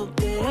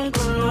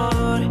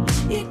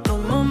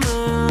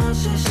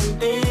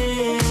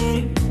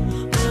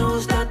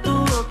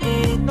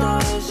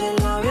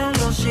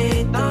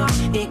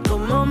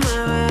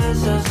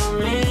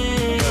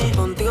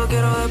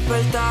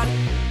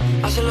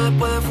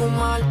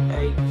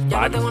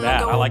 Vibe is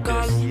that. I like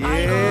this. Yeah.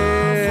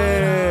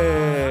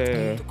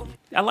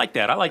 I like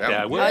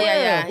that.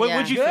 Yeah.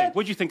 What'd you think?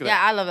 What'd you think of that?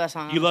 Yeah, I love that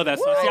song. You love that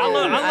song? See, I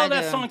love I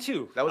that do. song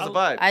too. That was the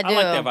vibe. I do. I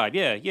like that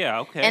vibe. Yeah,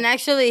 okay. And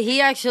actually,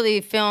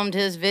 he filmed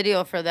his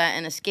video for that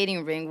in a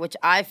skating rink, which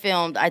I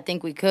filmed, I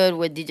Think We Could,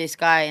 with DJ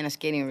Sky in a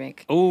skating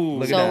rink.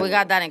 Ooh. So we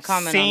got that in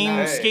common. Same on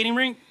that. skating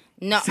rink?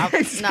 No,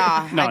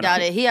 I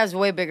doubt it. He has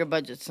way bigger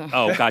budgets. So.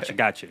 Oh, gotcha.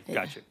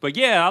 But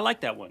yeah, I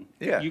like that one.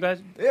 Yeah. You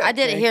guys? Yeah. I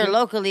did it here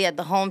locally at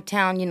the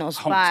hometown,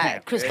 spot.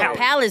 Hometown. Crystal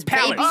Palace,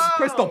 baby.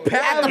 Crystal At the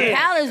Palace.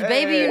 Palace,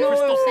 baby. You know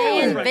what I'm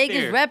saying? right Vegas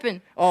there.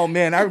 repping. Oh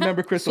man, I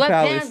remember Crystal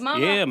Palace. Sweatpants,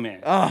 mama. Yeah, man.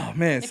 Oh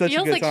man, It such a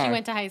feels good like time. she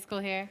went to high school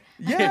here.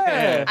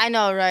 Yeah. I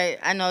know, right?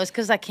 I know. It's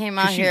because I came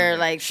out here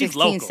like she's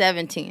 16, local.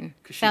 17.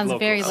 Sounds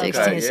very local.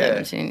 16, yeah.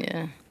 17,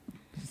 yeah.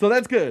 So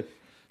that's good.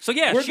 So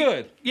yeah, We're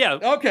good. Yeah.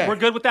 Okay. We're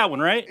good with that one,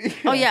 right?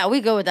 Oh, yeah,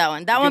 we go with that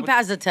one. That one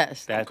passed the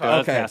test. That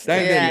does Okay. pass.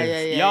 Thank Yeah, you.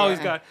 yeah, yeah. You always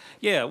got.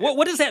 Yeah.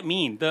 What does that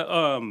mean? The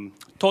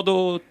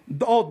todo.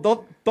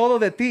 Todo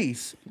de ti.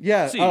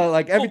 Yeah. Sí.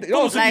 Like everything.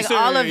 Todo Oh, se Like dice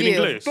all of en you.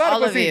 inglés. claro All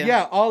que of sí. you.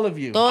 Yeah, all of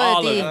you. Todo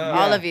All de ti, of you.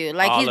 all of you.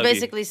 Like All he's of you.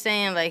 basically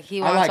saying like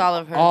he I wants like all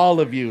of her. all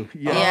of you.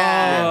 Yeah.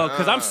 Yeah.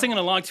 Because I'm singing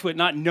along to it,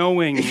 not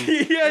knowing.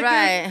 Yeah, dude.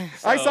 Right.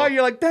 I saw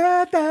you like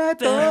da da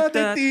da Da,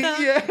 da ti. da.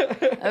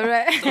 Yeah. All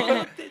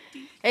right.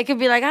 It could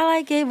be like, I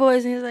like gay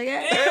boys. And he's like,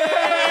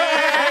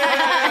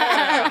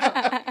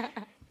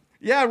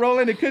 Yeah,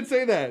 Roland, it could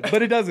say that,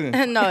 but it doesn't.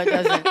 No, it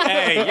doesn't.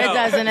 Hey, yo, It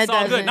doesn't. It it's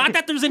all good. doesn't. Not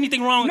that there's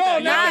anything wrong with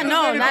No, that.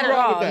 No, not at wrong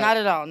all. with that. Not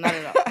at all. Not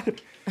at all.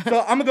 So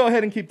I'm gonna go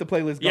ahead and keep the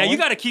playlist going. Yeah, you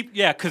got to keep.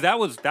 Yeah, because that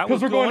was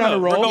we're going on a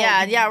up. roll. We're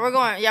going- Yeah, we're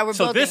going. Yeah, we're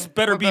So building. this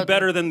better We're be building.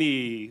 better than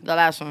the. The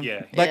last one.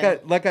 Yeah.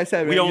 Like I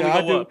said, We man, only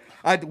I go do,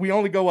 up. we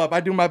only go up.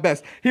 I do my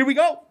best. Here we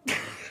go.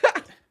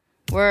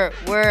 We're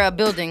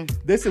building.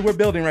 We're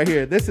building right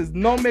here. This is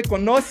No Me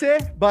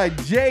Conoce by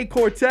Jay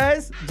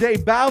Cortez, J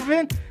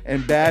Balvin,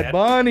 and Bad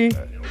Bunny.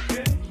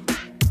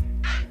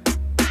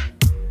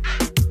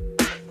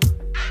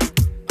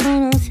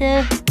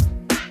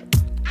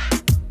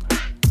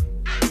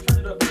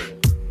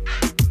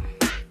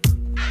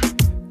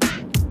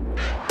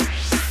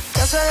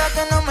 Yo soy la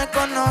que no me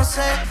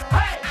conoce.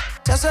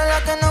 Yo soy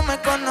la que no me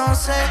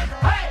conoce.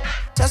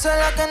 Yo soy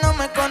la que no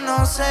me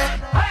conoce.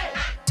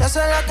 Yo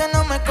soy la que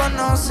no me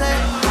conoce.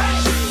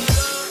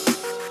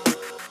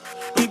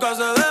 Nunca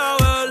se deja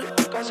ver.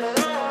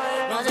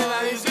 No se va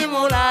a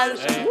disimular.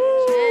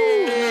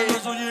 Lo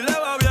suyo y le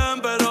va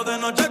bien, pero de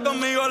noche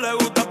conmigo le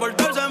gusta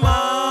portarse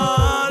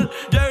mal.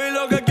 Llega y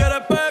lo que quiere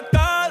es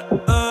pescar.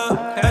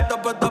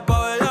 Esta puesta pa'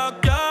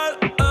 bellaquear.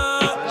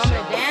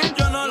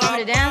 Yo no la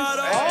paro.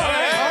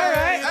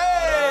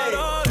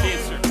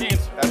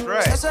 That's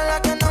right. Yo soy la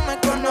que no me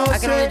conoce. I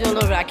can only do a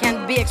little bit. I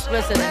can't be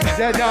explicit.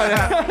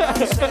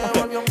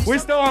 We're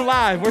still on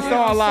live. We're still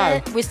on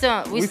live. We still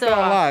on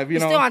live. You we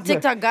know, still on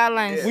TikTok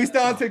guidelines. We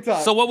still on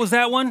TikTok. So what was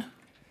that one?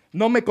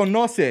 No me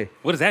conoce.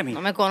 What does that mean?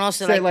 No me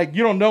conoce. Say like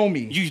you don't know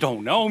me. You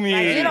don't know me.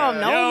 Like, you don't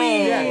know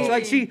me. Yeah, it's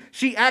like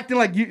she acting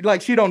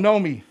like she don't know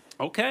me.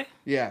 Okay.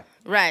 Yeah.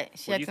 Right.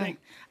 What do you think?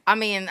 I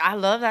mean, I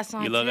love that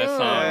song. You love too. that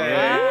song.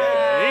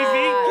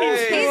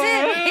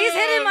 He's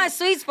hitting my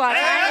sweet spot.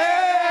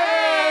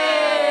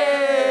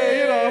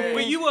 You know.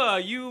 But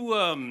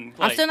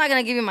I'm still not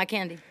gonna give you my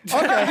candy.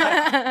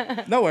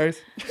 Okay. No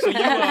worries. So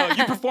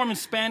you perform in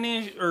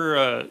Spanish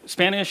or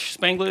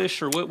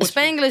Spanglish or what?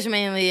 Spanglish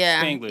mainly,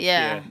 yeah. Spanglish,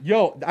 yeah.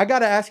 Yo, I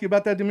gotta ask you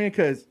about that, Damien,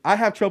 because I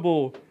have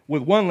trouble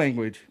with one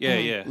language. Yeah,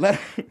 yeah.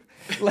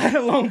 Let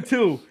alone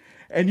two,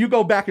 and you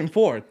go back and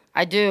forth.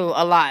 I do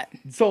a lot.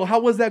 So how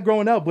was that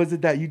growing up? Was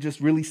it that you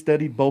just really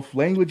studied both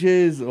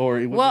languages, or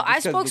it was well, it I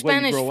just 'cause spoke the way you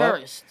Spanish grow up?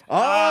 first.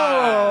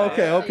 Oh,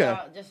 okay.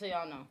 Just so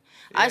y'all know.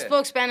 I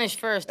spoke Spanish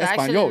first.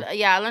 Espanol.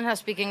 I learned how to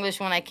speak English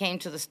when I came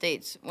to the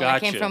States. When I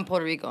came from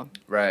Puerto Rico.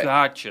 Right.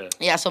 Gotcha.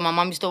 Yeah, so my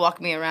mom used to walk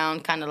me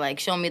around, kind of like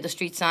show me the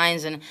street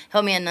signs and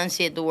help me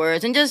enunciate the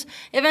words. And just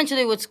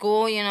eventually with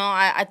school, you know,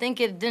 I think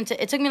it didn't.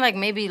 It took me like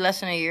maybe less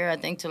than a year, I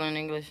think, to learn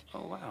English.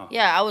 Oh wow.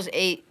 Yeah, I was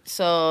 8,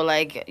 so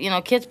like you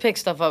know, kids pick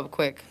stuff up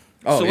quick.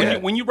 So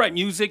when you write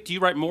music, do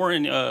you write more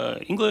in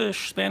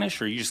English,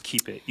 Spanish, or you just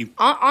keep it?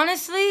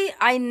 Honestly,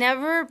 I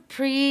never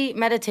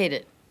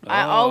premeditated.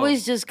 I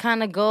always just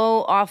kind of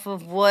go off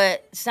of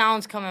what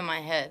sounds come in my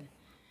head,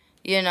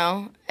 you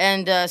know?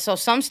 And so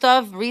some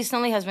stuff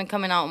recently has been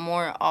coming out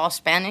more all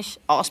Spanish,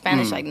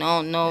 like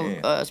no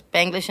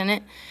Spanglish in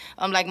it.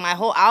 Like my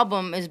whole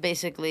album is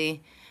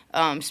basically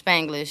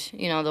Spanglish,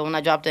 you know, the one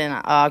I dropped in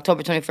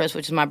October 21st,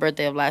 which is my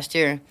birthday of last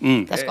year.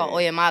 That's called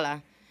Oye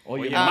Mala.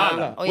 Oye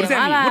Mala. What does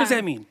that mean? What does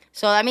that mean?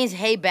 So that means,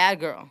 hey, bad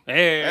girl.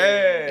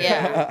 Hey.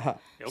 Yeah.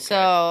 Okay.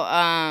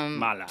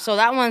 So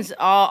that one's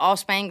all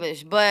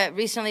Spanglish. But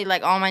recently,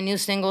 like all my new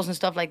singles and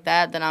stuff like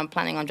that I'm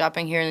planning on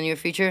dropping here in the near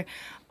future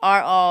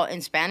are all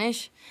in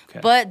Spanish. Okay.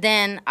 But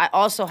then I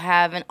also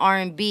have an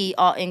R&B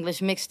all English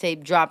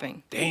mixtape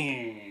dropping.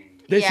 Dang.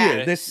 This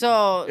year.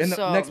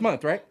 Next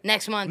month, right?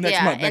 Next month,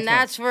 and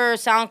that's for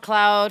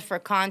SoundCloud, for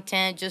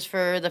content, just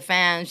for the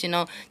fans, you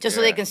know, just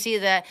so they can see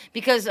that.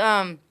 Because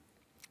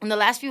in the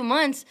last few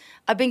months,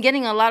 I've been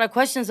getting a lot of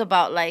questions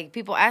about, like,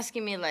 people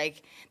asking me,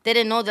 like, they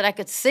didn't know that I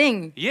could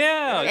sing.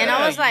 Yeah. And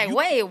I was like,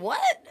 wait, what?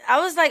 I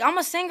was like, I'm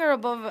a singer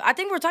above. I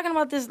think we were talking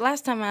about this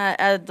last time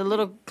at the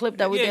little clip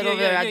that we did over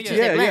there at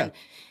Tuesday Blend.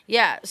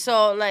 Yeah,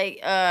 so, like,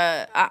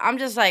 I'm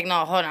just like,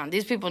 no, hold on.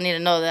 These people need to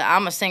know that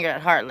I'm a singer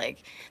at heart.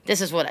 Like, this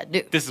is what I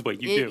do. This is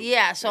what you do.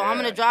 Yeah, so I'm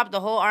going to drop the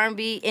whole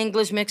R&B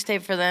English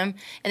mixtape for them,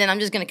 and then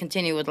I'm just going to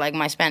continue with, like,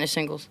 my Spanish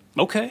singles.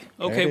 Okay.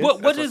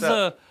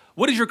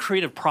 What is your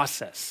creative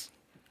process?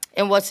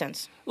 In what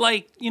sense?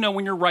 Like, you know,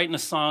 when you're writing a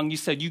song, you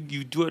said you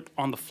do it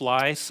on the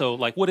fly. So,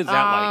 like, what is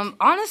that like?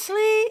 Honestly,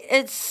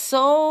 it's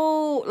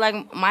so,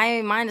 like,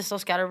 my mind is so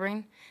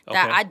scatterbrained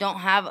that I don't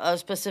have a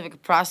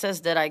specific process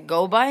that I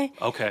go by.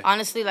 Okay.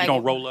 Honestly, like, you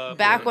don't roll up?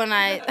 Back when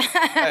I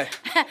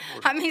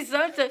mean,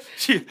 sometimes.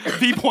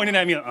 Be pointing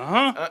at me,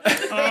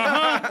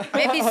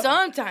 Maybe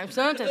sometimes.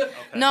 Okay.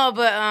 No,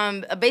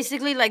 but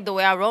basically, like, the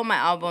way I wrote my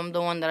album,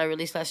 the one that I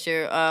released last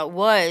year,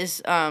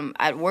 was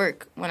at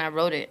work when I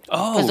wrote it.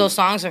 Oh. Because those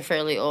songs are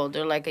fairly old.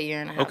 They're like a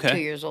year and a half, 2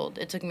 years old.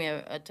 It took me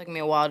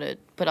a while to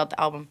put out the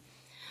album.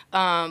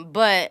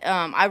 But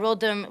I wrote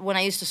them when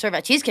I used to serve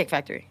at Cheesecake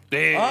Factory.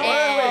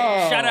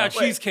 Shout out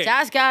Cheesecake.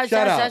 Shout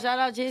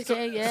out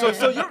Cheesecake. Yeah.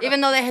 So even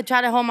though they had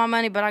tried to hold my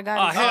money, but I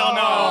got it. Hell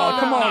no!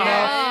 Come on,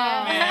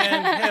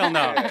 man. Hell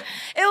no!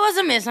 It was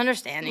a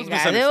misunderstanding,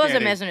 guys. It was a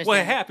misunderstanding.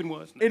 What happened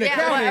was.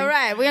 All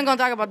right. We ain't gonna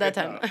talk about that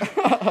time.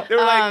 They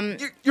were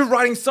like, you're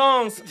writing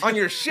songs on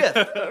your shift.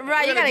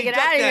 Right, you gotta get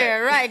out of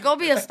here. Right, go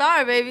be a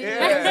star, baby.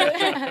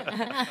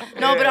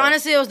 No, but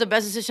honestly, it was the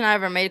best decision I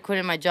ever made,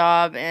 quitting my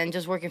job and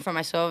just working for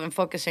myself and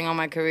focusing on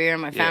my career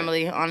and my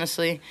family,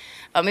 honestly.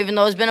 Even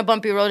though it's been a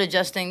bumpy road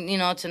adjusting, you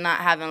know, to not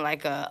having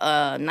like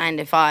a 9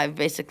 to 5,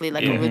 basically,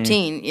 like a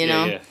routine, you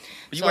know.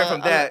 But you went from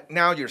that,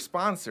 now you're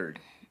sponsored.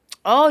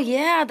 Oh,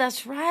 yeah,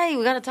 that's right.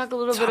 We got to talk a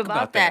little bit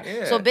about that.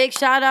 Yeah. So big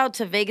shout out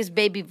to Vegas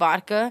Baby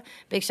Vodka.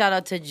 Big shout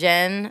out to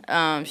Jen.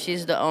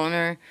 She's the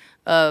owner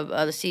of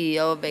the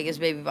CEO of Vegas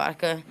Baby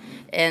Vodka.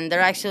 And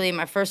they're actually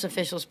my first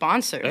official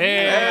sponsor.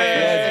 Hey,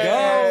 let's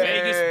go.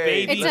 Vegas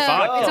Baby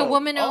Vodka. It's a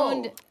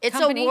woman-owned company. It's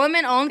a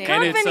woman-owned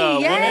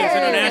company. And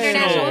it's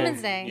International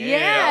Women's Day.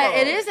 Yeah,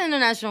 it is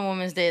International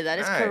Women's Day. That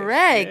is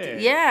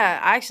correct. Yeah,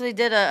 I actually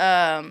did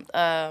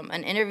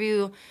an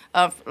interview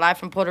live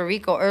from Puerto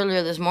Rico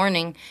earlier this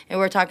morning, and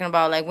we were talking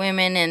about like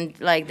women and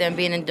like them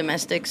being in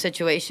domestic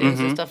situations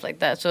and stuff like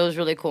that. So it was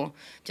really cool.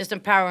 Just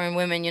empowering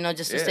women, you know,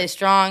 just to stay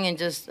strong and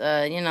just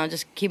you know,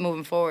 just keep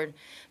moving forward.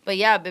 But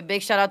yeah,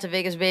 big shout out to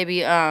Vegas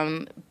Baby.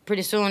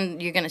 Pretty soon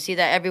you're gonna see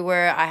that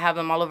everywhere. I have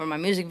them all over my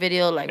music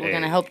video. Like we're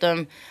gonna help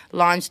them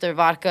launch their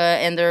vodka,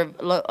 and they're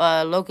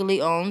locally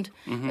owned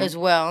as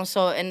well.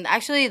 So and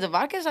actually the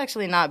vodka is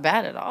actually not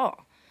bad at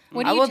all.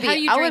 I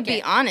would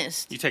be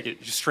honest. You take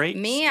it just straight?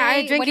 Me,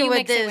 I drink it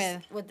with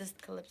this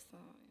Calypso.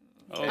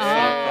 Oh.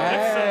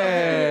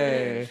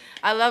 Hey.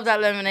 I love that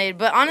lemonade.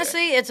 But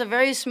honestly, it's a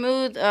very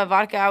smooth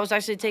vodka. I was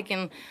actually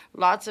taking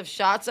lots of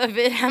shots of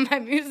it at my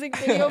music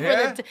video.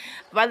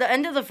 By the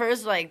end of the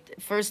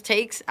first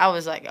takes, I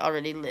was like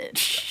already lit.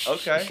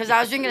 Okay. Because I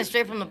was drinking it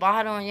straight from the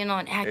bottle,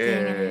 and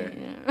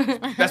acting.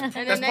 That's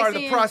part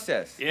of the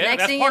process. Yeah,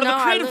 that's part of the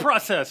creative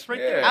process, right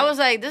there. I was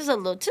like, this is a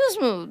little too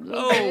smooth.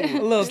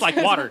 It's like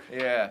water.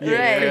 Yeah.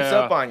 Right. It's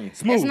up on you.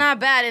 It's not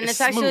bad, and it's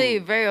actually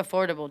very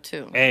affordable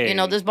too. Hey.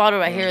 This bottle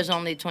right here is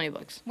only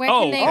 $20. Where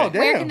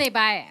can they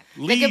buy it?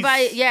 They can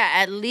buy it,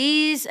 at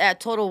Lee's, at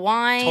Total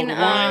Wine.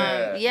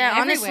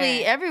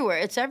 Honestly, everywhere.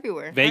 It's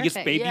everywhere. Vegas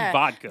Baby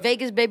Vodka.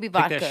 Vegas Baby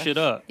Vodka. Pick that shit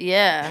up.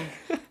 Yeah,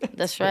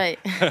 that's right.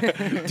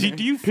 Do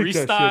you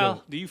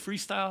freestyle? Do you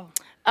freestyle?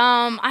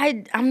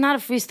 I'm not a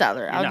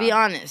freestyler. I'll be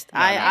honest.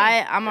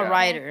 I'm a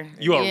writer.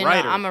 You are a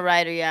writer. I'm a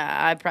writer.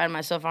 Yeah, I pride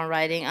myself on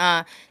writing.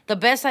 The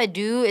best I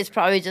do is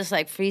probably just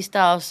like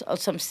freestyle,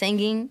 some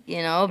singing,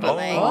 but rap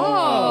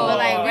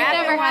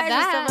never had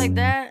and stuff like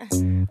that.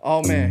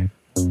 Oh man.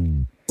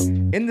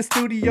 In the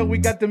studio, we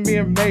got the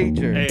Mere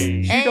Major.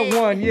 Hey. She the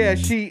one,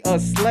 she a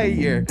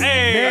slayer.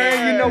 Hey.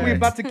 Man, we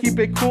about to keep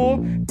it cool.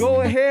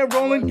 Go ahead,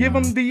 Roland, give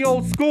them the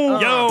old school.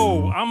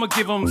 Yo, I'm gonna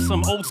give them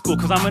some old school,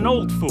 because I'm an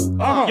old fool.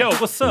 Yo,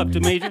 what's up,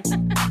 Major?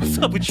 What's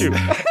up with you?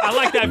 I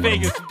like that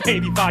Vegas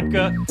Baby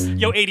Vodka.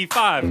 Yo,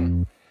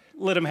 85.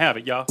 Let him have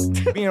it, y'all.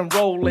 Being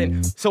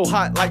rolling, so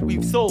hot like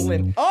we've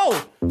stolen.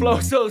 Oh! Flow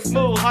so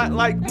smooth, hot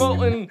like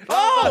molten.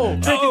 Oh!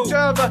 Drinking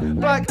Java,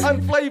 black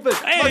unflavored.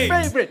 Hey.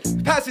 My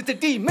favorite. Pass it to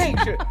D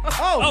Major.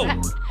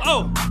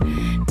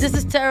 This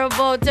is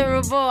terrible. I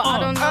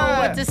don't know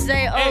what to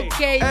say.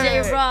 Okay,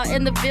 J-Raw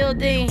in the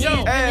building. He's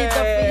really the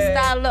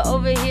freestyler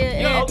over here.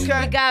 And we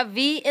got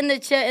V in the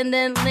chair and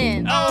then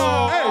Lynn.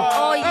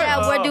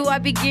 Where do I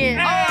begin?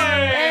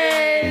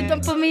 Hey,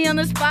 don't put me on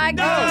the spot.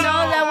 Cause you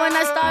know that when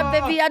I start,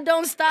 baby, I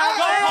don't stop.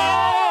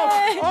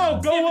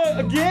 Go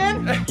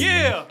again?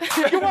 Yeah.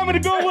 You want me to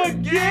go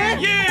again?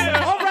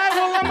 Yeah. All right,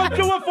 well, I'm gonna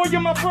do it for you,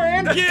 my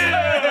friend.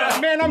 Yeah.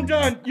 Man, I'm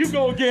done. You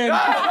go again.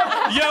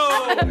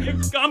 Yo,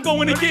 I'm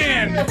going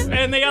again.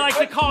 And they like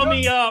to call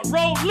me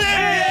Roland.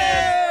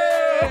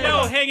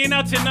 Yo, hanging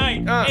out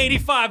tonight.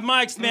 85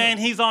 mics, man.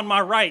 He's on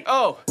my right.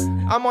 Oh,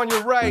 I'm on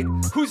your right.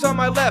 Who's on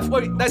my left?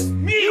 Wait, that's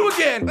me. You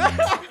again.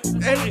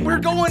 And we're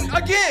going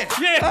again.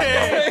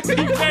 Yeah.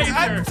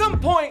 At some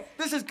point,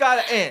 this has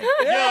got to end.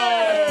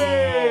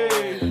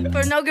 Yo.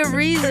 For no good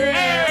reason. We're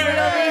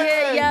over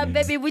here. Yeah,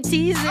 baby, we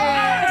teasing.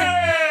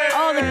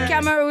 All the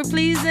camera, we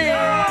pleasing.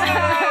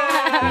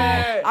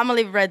 I'm going to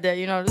leave it right there.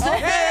 You know what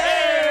I'm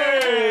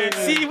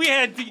saying? See, we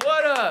had...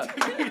 What up?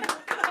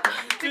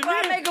 Before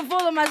I make a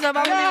fool of myself,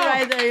 I'm going to leave it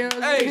right there. You know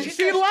what I'm saying?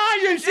 She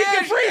lying. She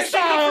can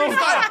freestyle.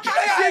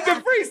 She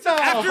can freestyle.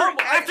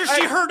 After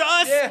she heard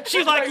us,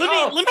 she's like,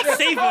 let me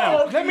save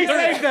them. Let me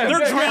save them.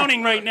 They're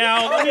drowning right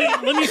now.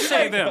 Let me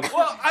save them.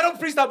 Well, I don't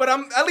freestyle, but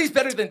I'm at least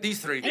better than these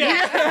three.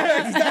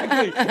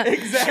 Yeah.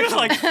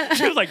 Exactly.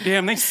 She was like,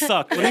 damn, they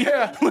suck.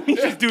 Let me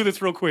just do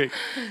this real quick.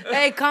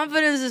 Hey,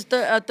 confidence is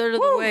a third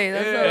of the way.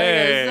 That's all I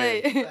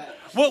gotta say.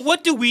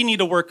 What do we need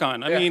to work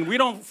on? I mean, we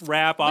don't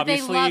rap,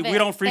 obviously. We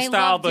don't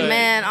freestyle, but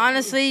man,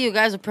 honestly, you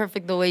guys are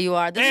perfect the way you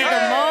are.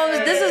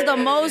 This is the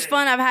most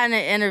fun I've had in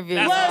an interview.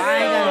 I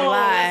ain't gonna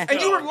lie. And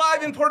you were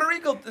live in Puerto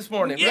Rico this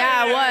morning. Yeah,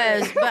 I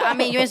was. But I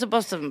mean, you ain't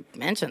supposed to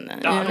mention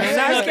that. Don't say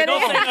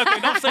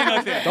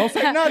nothing. Don't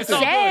say nothing.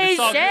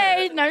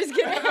 Shade. No, I'm just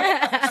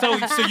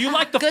kidding. So you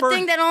like the Good first...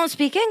 thing they don't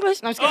speak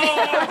English. No, I'm just kidding.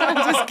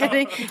 I'm just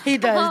kidding. He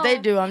does. They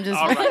do. I'm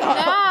just kidding.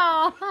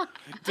 No.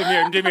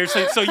 Demir,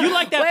 so you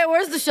like that... Wait,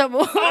 where's the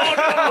shovel?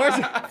 Where's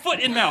foot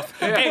in mouth?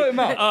 Hey, foot in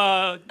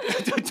mouth.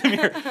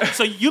 Demir,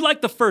 so you like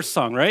the first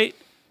song, right?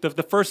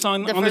 The first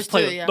song on this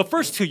playlist. Yeah. The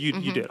first two you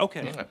did.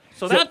 Okay.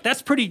 So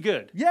that's pretty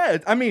good. Yeah,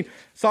 I mean,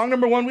 song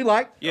number 1 we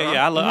like.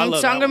 Yeah, I love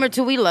Song number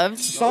 2 we love.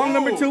 Song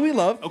number 2 we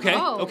love. Okay,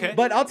 okay.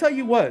 But I'll tell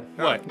you what.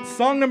 What?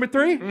 Song number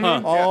 3?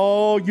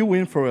 Oh, you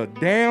in for a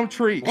damn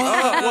treat.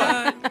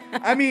 What?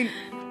 I mean,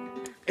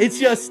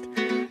 it's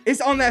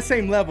on that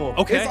same level.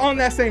 Okay. It's on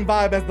that same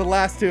vibe as the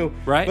last two.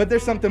 Right. But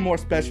there's something more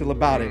special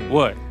about it.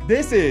 What?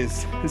 This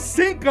is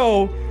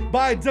Cinco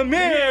by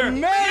Demir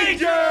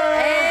Major.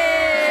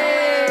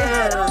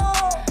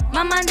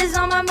 My mind is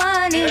on my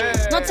money.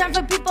 No time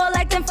for people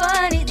acting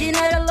funny.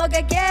 Dinero lo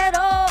que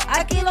quiero.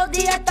 Aquí los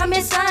días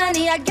también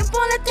sunny. ¿A quién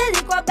pone este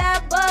disco a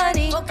Bad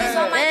Bunny?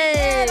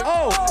 Hey.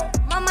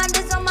 My mind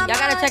is on my money. Y'all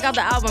gotta check out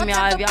the album,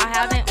 y'all. If y'all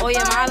haven't, Oye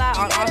Mala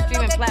on all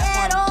streaming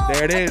platforms.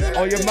 There it is.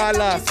 Oye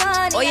Mala.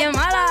 Oye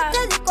Mala.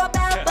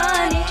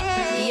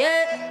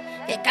 Yeah.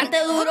 Que cante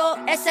duro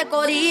ese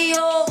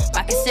corillo,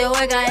 pa' que se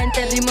oiga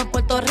este ritmo en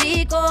Puerto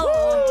Rico.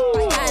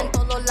 Allá en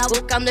todos lados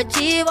buscando el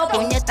chivo,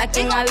 puñeta,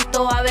 ¿quién ha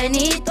visto a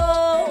Benito?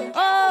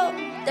 Oh,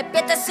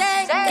 despiértese,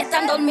 que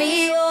están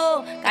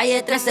dormidos.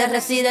 Calle 13,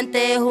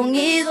 Residente es un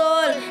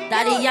ídolo.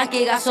 Daddy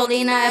Yankee,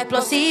 gasolina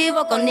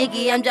explosivo. Con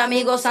Nicky y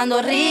Yami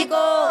gozando rico.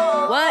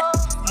 What?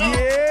 Como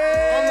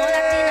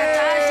la Tina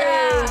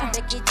Tasha,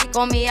 de Kichi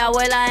con mi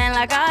abuela en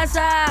la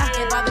casa.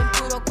 Que va bien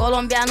puro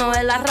colombiano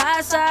en la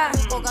raza.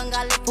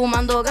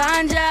 Fumando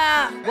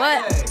ganja.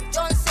 What?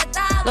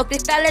 Los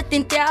cristales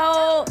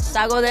tinteados,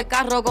 salgo del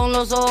carro con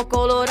los ojos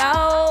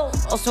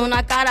colorados.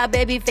 Ozuna cara,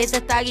 baby face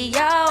está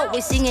guillado.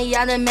 Wisin y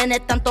Yandel men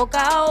están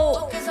tocados.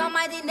 Porque son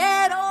más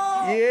dinero.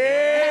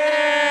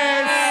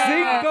 Yeah,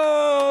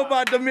 Cinco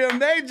by Demir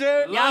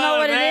Major. Y'all know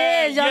what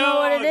it is. Y'all know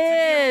what it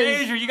is.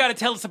 Major, you got to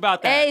tell us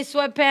about that. Hey,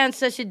 Sweatpants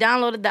says she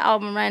downloaded the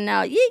album right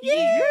now. Yeah.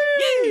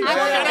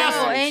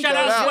 Shout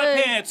out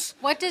Sweatpants.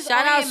 What does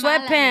Shout out Oye Mala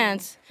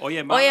Sweatpants.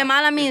 Oye Mala. Oye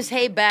Mala means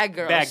hey bad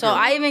girl. Bad so girl.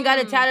 I even got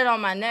it tatted on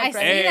my neck. I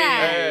see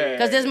that.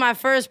 Because this is my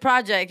first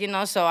project, you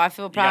know, so I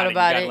feel proud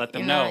about gotta it. let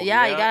them you know? know.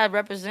 Yeah, you Yeah. gotta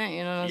represent,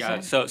 you know what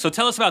I'm saying? So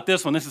tell us about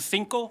this one. This is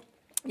Cinco.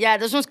 Yeah,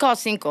 this one's called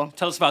Cinco.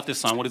 Tell us about this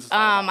song. What is this all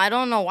about? I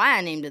don't know why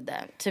I named it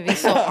that. To be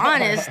so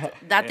honest,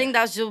 I think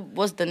that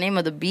was the name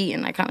of the beat,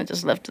 and I kind of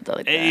just left it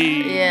like that.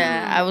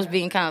 Yeah, I was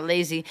being kind of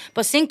lazy.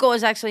 But Cinco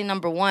is actually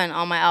number 1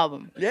 on my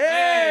album.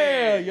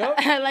 Yeah, yup.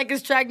 Like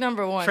it's track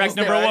number 1. Track It's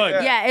number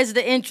 1. Yeah, it's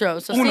the intro.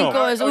 So Uno.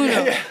 Cinco is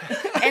Uno.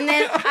 And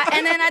then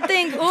I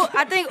think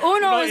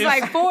Uno is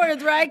like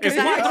 4th, right? It's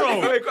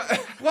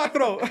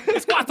cuatro.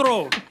 It's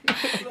cuatro.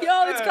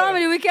 Yo, it's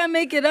comedy. We can't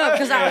make it up.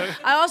 Because I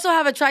also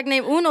have a track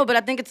named Uno, but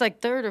I think it's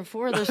like 3rd or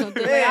 4th or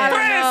something. Like, I don't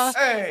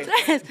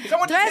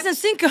know. Tres and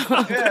Cinco.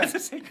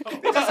 It's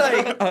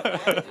like,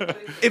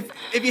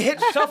 if you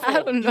hit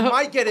shuffle, you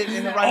might get it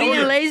in the right Being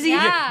order. lazy?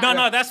 Yeah.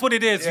 No, that's what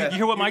it is. Yeah. You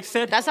hear what Mike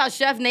said? That's how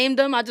Chef named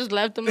them. I just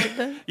left them like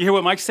that. You hear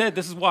what Mike said?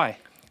 This is why.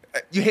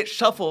 You hit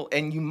shuffle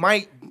and you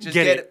might just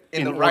Get get it it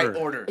in the in right order.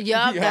 order.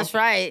 Yup, that's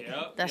right.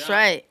 That's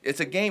right. It's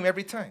a game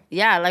every time.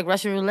 Yeah, like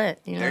Russian roulette.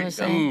 You know what I'm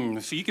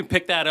saying? So you can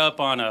pick that up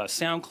on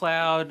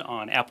SoundCloud,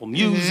 on Apple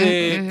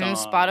Music, on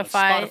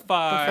Spotify,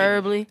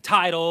 preferably.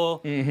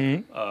 Tidal.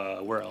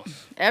 Where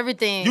else?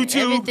 Everything.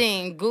 YouTube.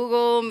 Everything.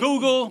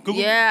 Google.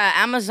 Yeah,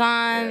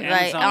 Amazon.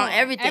 Like Amazon.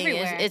 everything.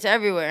 Everywhere. It's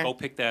everywhere. Go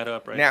pick that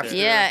up right Napster.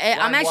 there. Yeah,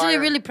 I'm actually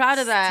LimeWire. really proud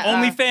of that.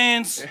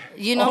 OnlyFans.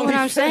 You know what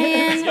I'm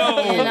saying?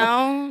 Yo. You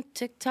know,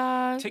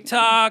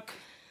 TikTok.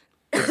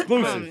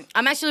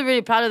 I'm actually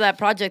really proud of that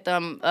project.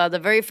 The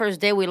very first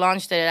day we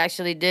launched it, it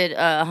actually did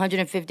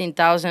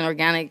 115,000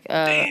 organic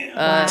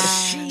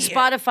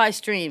Spotify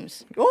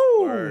streams.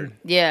 Ooh.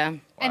 Yeah.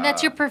 And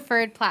that's your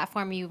preferred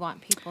platform you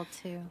want people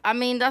to. I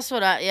mean, that's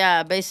what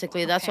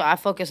basically, that's what I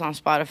focus on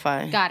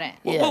Spotify. Got it.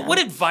 Yeah. What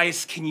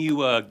advice can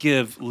you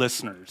give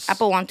listeners?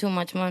 Apple want too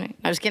much money.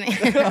 I'm just kidding.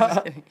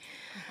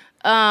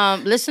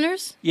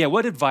 Listeners? Yeah,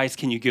 what advice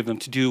can you give them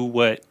to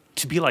do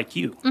to be like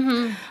you?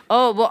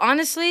 Oh, well,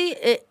 honestly,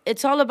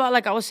 it's all about,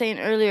 like I was saying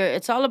earlier,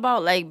 it's all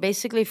about, like,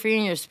 basically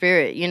freeing your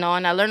spirit, you know,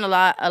 and I learned a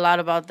lot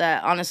about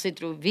that, honestly,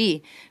 through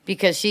V,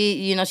 because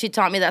she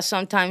taught me that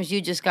sometimes you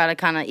just gotta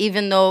kind of,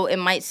 even though it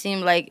might seem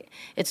like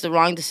it's the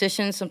wrong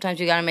decision, sometimes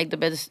you gotta make the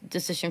best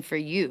decision for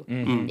you,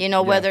 you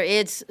know, whether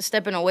it's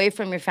stepping away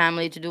from your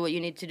family to do what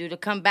you need to do, to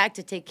come back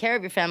to take care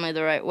of your family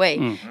the right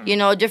way, you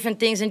know, different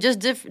things, and just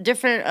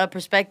different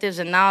perspectives,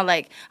 and now,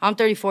 like, I'm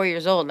 34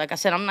 years old, like I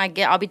said,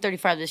 I'll be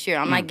 35 this year.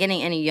 I'm not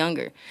getting any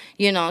younger,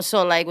 you know.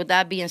 So, like, with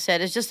that being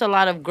said, it's just a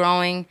lot of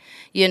growing,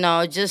 you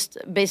know, just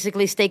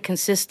basically stay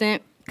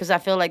consistent. Because I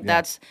feel like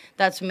that's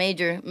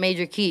major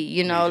key,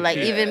 you know. Like,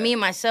 even me,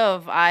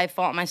 myself, I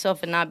fault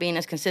myself in not being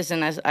as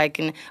consistent as I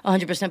can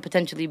 100%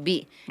 potentially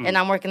be. And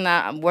I'm working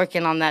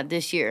on that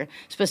this year,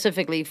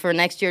 specifically for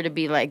next year to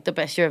be, like, the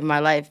best year of my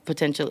life,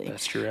 potentially.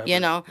 Best year ever. You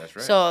know? That's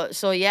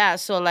right.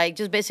 So, like,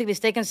 just basically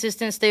stay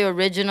consistent, stay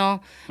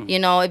original. You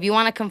know, if you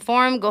want to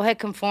conform, go ahead,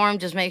 conform.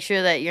 Just make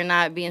sure that you're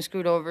not being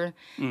screwed over.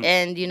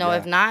 And, you know,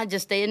 if not,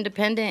 just stay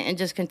independent and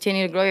just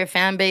continue to grow your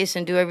fan base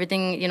and do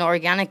everything, you know,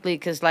 organically.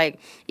 Because, like,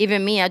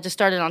 even me, I just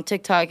started on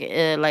TikTok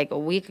like a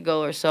week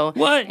ago or so.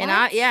 What? And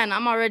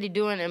I'm already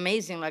doing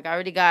amazing. Like, I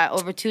already got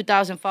over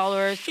 2,000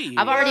 followers.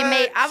 I've already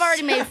made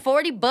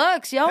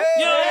 $40, yo.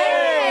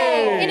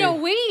 In a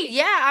week.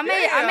 Yeah, I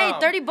made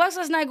 $30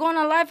 last night going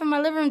on live in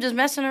my living room, just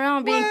messing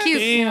around, being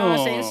cute. You know what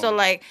I'm saying? So,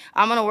 like,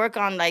 I'm gonna work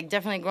on, like,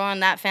 definitely growing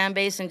that fan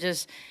base and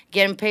just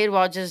getting paid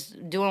while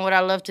just doing what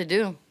I love to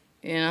do.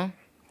 You know?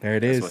 There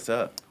it is. That's what's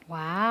up.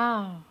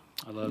 Wow.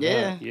 I love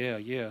that.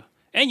 Yeah.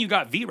 And you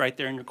got V right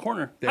there in your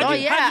corner.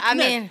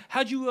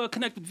 How'd you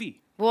connect with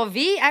V? Well,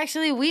 V,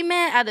 actually, we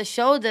met at a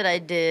show that I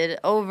did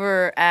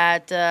over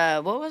at,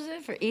 what was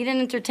it, for Eden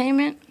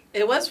Entertainment?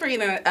 It was for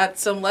Eden at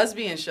some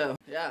lesbian show.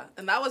 Yeah.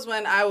 And that was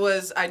when I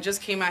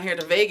just came out here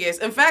to Vegas.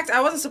 In fact,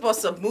 I wasn't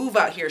supposed to move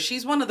out here.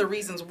 She's one of the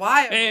reasons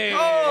why.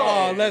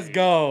 Oh, let's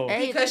go.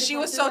 Because she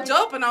was so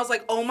dope, and I was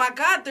like, oh my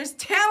God, there's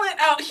talent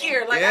out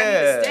here. Like, I need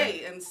to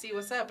stay and see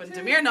what's up. And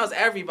Demir knows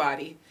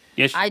everybody.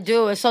 Yes. I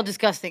do. It's so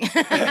disgusting.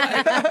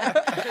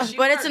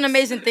 But it's an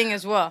amazing thing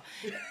as well.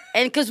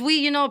 And because we,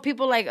 you know,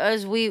 people like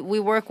us, we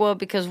work well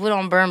because we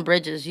don't burn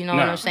bridges. You know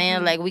what I'm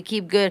saying? Like, we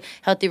keep good,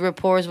 healthy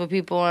rapport with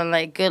people and,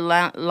 like, good,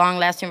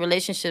 long-lasting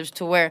relationships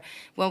to where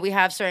when we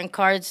have certain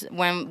cards,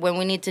 when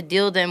we need to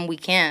deal them, we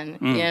can,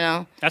 you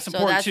know? That's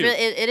important, too.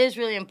 It is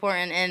really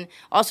important. And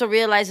also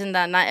realizing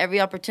that not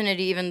every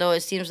opportunity, even though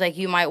it seems like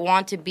you might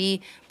want to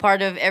be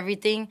part of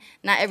everything,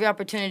 not every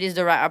opportunity is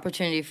the right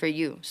opportunity for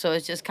you. So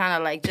it's just kind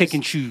of like... Pick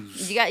and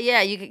choose.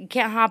 You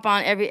can't hop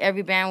on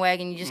every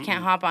bandwagon. You just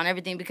can't hop on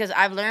everything because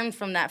I've learned learned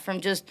from that,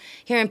 from just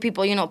hearing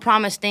people,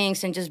 promise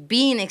things and just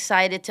being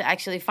excited to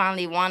actually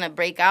finally want to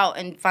break out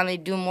and finally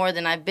do more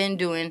than I've been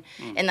doing.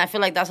 And I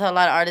feel like that's how a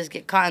lot of artists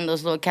get caught in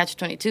those little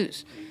catch-22s. There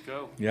you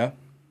go. Yeah.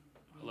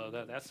 I love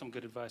that. That's some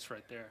good advice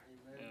right there.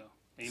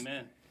 Yeah.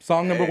 Amen.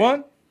 Song number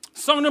one?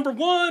 Song number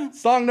one.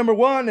 Song number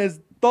one is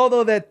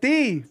Todo de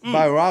Ti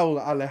by Raúl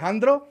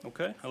Alejandro.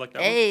 Okay, I like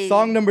that one.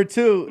 Song number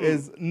two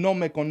is No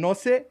Me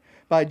Conoce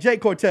by Jay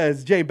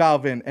Cortez, J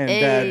Balvin, and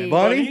Bad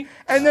Bunny.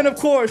 And then, of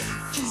course,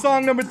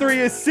 song number three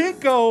is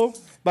Cinco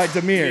by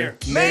Demir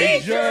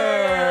Major.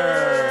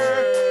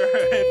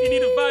 If you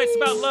need advice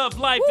about love,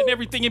 life, and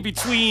everything in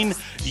between,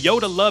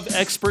 Yoda Love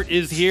Expert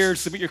is here.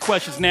 Submit your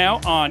questions now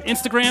on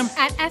Instagram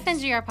at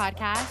FNGR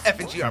Podcast.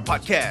 FNGR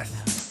Podcast.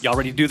 Y'all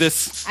ready to do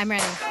this? I'm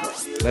ready.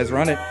 Let's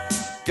run it.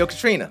 Yo,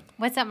 Katrina.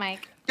 What's up,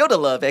 Mike? Yoda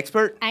Love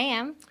Expert. I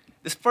am.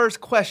 This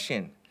first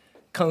question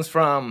comes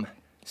from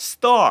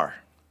Star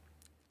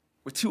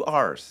with 2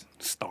 R's.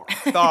 Star.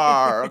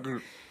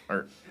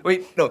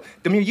 Wait, no,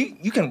 Demir,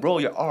 you can roll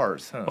your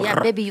R's, huh? Yeah,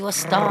 baby, you a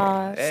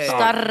star. Hey.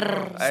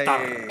 Star.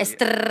 Hey.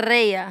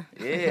 Estrella.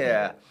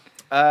 Yeah.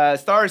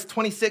 Star is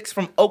 26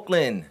 from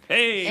Oakland.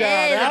 Hey. The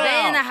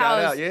Bay in the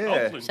house. Shout out,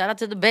 yeah. Oakland. Shout out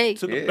to the Bay.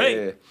 To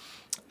the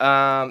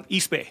Bay.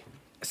 East Bay.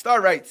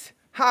 Star writes,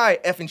 hi,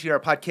 FNGR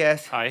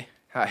Podcast. Hi.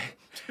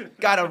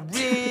 Got a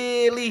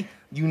really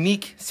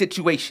unique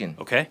situation.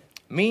 Okay.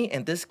 Me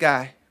and this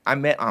guy I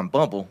met on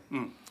Bumble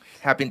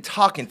have been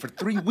talking for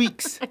 3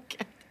 weeks.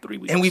 3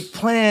 weeks. And we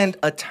planned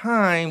a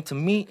time to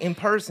meet in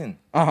person.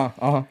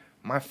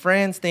 My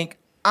friends think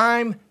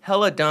I'm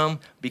hella dumb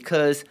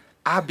because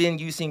I've been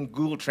using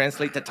Google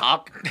Translate to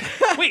talk.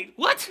 Wait,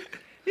 what?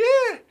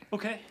 Yeah.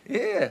 Okay.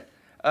 Yeah.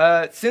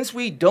 Since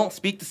we don't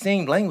speak the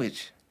same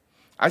language,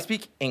 I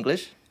speak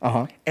English,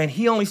 and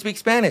he only speaks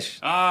Spanish.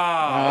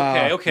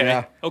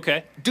 Okay.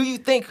 Do you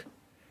think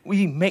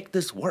we make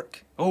this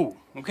work? Oh,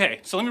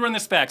 okay. So let me run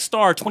this back.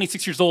 Star,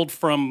 26 years old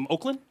from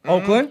Oakland.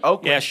 Oakland?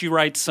 Yeah, she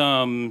writes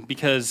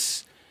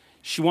because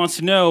she wants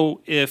to know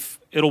if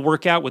it'll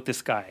work out with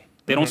this guy.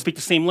 They don't speak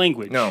the same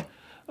language. No.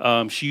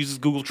 She uses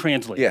Google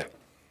Translate. Yeah.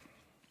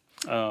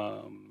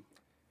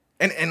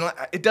 And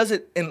it does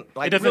it in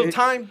like real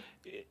time.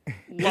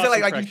 Is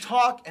it like you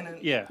talk and then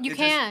yeah, you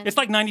can. It's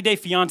like 90 Day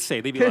Fiance.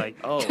 They'd be like,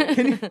 oh,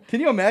 can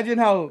you imagine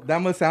how that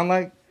must sound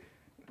like?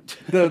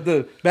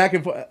 The back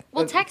and forth.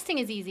 Well, texting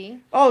is easy.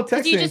 Oh,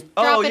 texting. You just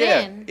drop it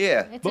in.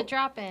 Yeah. It's a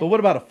drop in. But what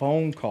about a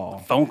phone call?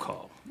 Phone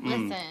call.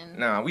 Listen.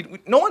 No, we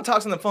no one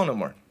talks on the phone no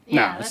more.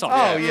 Yeah, that's all.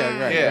 Oh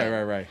yeah,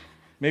 right.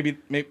 Maybe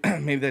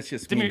that's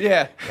just me.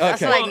 Yeah.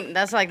 Okay.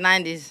 That's like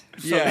 90s.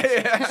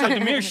 So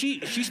Demir,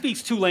 she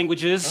speaks 2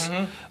 languages.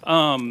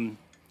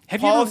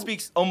 Paul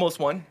speaks almost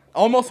one.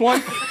 Almost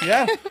one?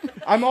 Yeah.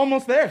 I'm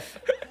almost there.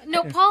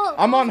 No, Paul.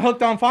 I'm on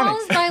Hooked on Phonics.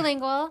 Paul's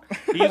bilingual.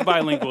 He is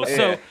bilingual.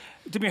 So,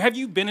 Demir, have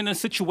you been in a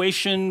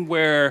situation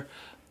where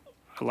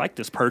I like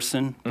this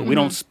person, but we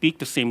don't speak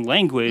the same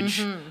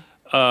language?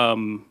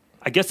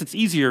 I guess it's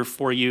easier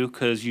for you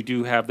because you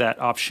do have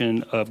that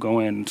option of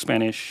going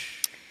Spanish.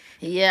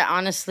 Yeah,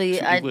 honestly,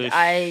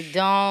 I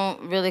don't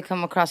really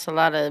come across a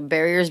lot of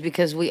barriers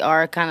because we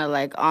are kind of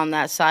like on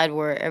that side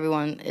where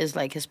everyone is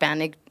like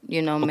Hispanic,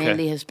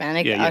 mainly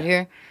Hispanic out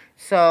here.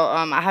 So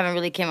I haven't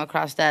really came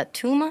across that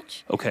too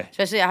much. Okay.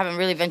 Especially I haven't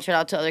really ventured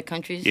out to other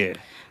countries. Yeah.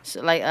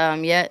 So,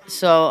 yet.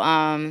 So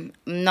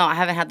no, I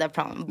haven't had that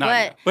problem.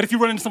 But if you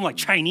run into something like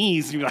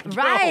Chinese, you're like,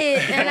 bro. Right,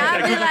 and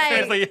I'll be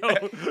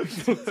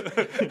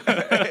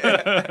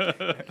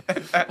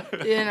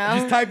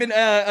Just type in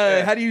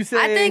how do you say?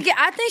 I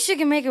think she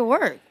can make it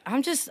work.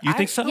 You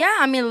think so? Yeah,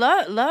 I mean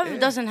love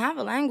doesn't have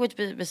a language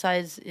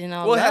besides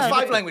Well, it has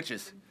 5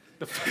 languages.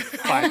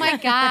 Oh my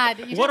God!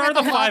 What are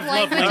the 5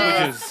 love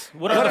languages?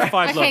 What are the 5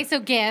 love? Okay, so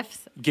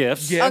gifts.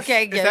 Gifts.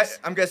 Okay, gifts.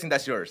 I'm guessing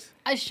that's yours.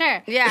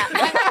 Sure. Yeah.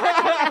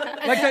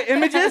 Like the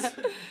images?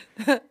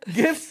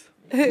 Gifts?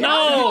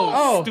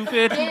 No.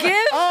 Stupid.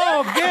 Gifts?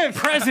 Oh, gifts.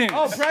 Presents.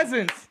 Oh,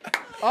 presents.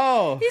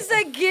 Oh. He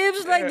said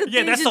gifts like the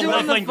things that's you the do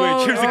love on the language.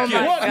 phone. Here's a gift.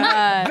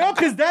 God. No,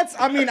 because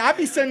I'd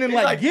be sending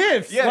like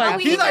gifts. Yeah. Like,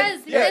 He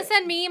does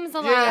send memes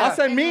a lot. I'll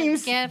send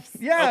memes. Gifts.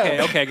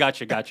 Yeah. Okay,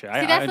 gotcha. See,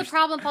 that's the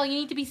problem, Paul.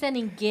 You need to be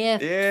sending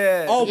gifts.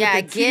 Yeah. Oh, Yeah,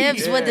 with the T.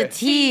 gifts with the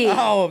T.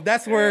 Oh,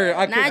 that's where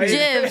I could. Not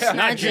gifs.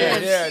 Not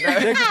gifs.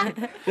 There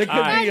could be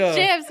Not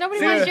gifs.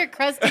 Nobody wants your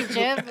crusty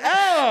gif.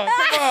 Oh,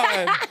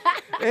 come on.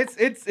 It's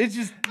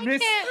just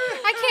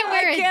I can't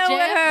wear a gif.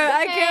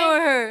 I can't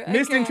wear her.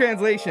 missed in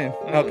translation.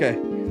 Okay.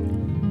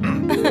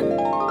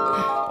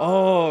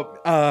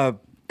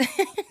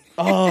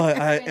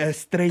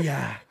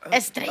 Estrella.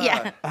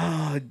 Estrella.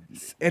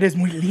 Eres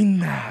muy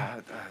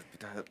linda.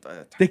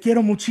 Te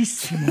quiero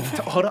muchísimo.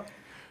 Hold up.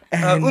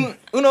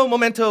 Uno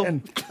momento.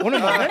 Un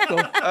momento.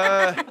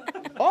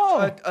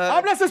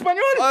 ¿Hablas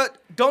español?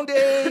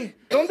 ¿Dónde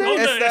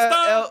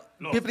está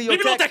el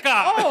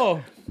biblioteca?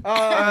 Oh.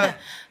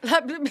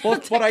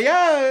 Por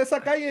allá,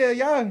 esa calle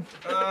allá.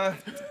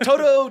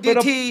 Todo de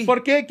Pero, ti.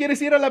 ¿por qué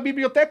quieres ir a la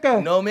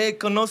biblioteca? No me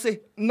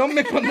conoce. No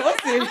me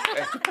conoces.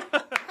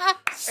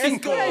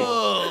 Cinco.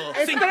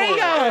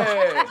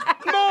 Estrella.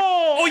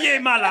 No. Oye,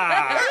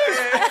 mala.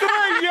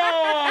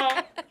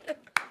 Estrella.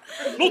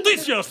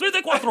 Noticias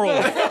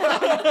 34.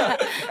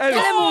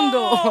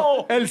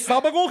 Telemundo. El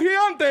sábado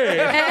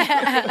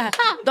gigante.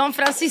 Don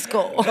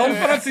Francisco. Don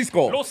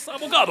Francisco. Los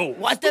abogados.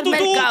 Walter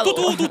Mercado.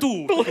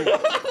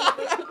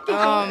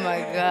 Oh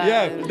my God.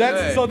 Yeah,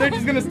 that's so they're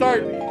just gonna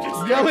start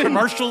yelling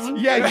commercials.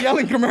 Yeah,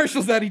 yelling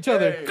commercials at each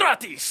other.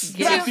 Gratis.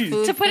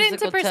 To put it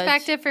into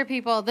perspective for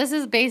people, this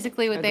is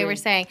basically what they were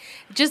saying.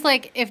 Just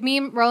like if me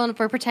and Roland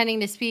were pretending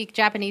to speak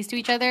Japanese to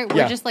each other,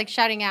 we're just like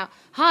shouting out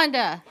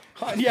Honda,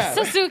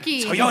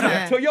 Suzuki,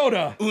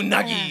 Toyota,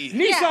 Unagi,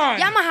 Nissan,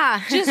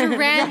 Yamaha. Just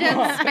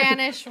random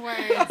Spanish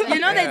words. You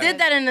know they did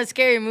that in a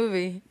Scary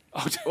Movie.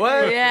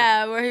 What?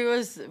 Yeah, where he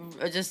was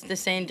just the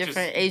same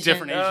different Asian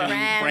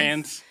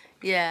brands.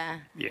 Yeah.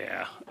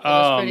 Yeah. It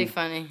was pretty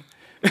funny.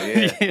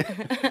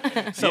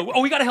 So,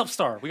 we gotta help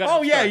Star. We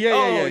gotta.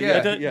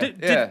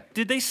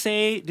 Did they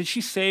say? Did she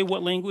say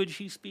what language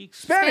he speaks?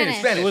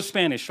 Spanish. It was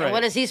Spanish, right? And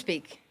what does he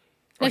speak?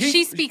 No,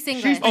 she speaks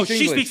English.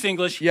 She speaks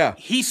English. Yeah.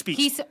 He speaks.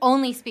 He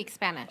only speaks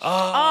Spanish.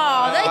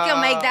 Oh, they can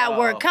make that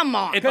work. Come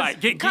on. You gotta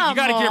give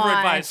her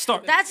advice.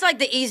 Start. That's like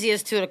the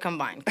easiest two to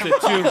combine. Come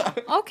on.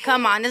 Okay.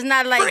 Come on. It's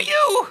not like For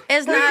you.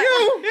 It's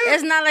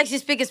not like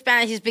she's speaking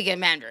Spanish. She's speaking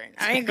Mandarin.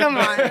 I mean, come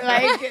on.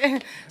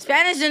 Like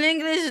Spanish and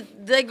English,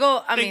 they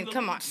go. I mean,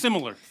 come on.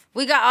 Similar.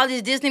 We got all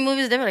these Disney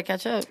movies. They better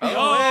catch up.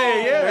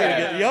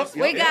 Yep.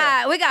 We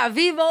got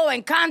Vivo,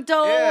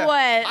 Encanto. Yeah. What?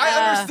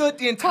 I understood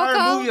the entire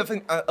Coco? movie of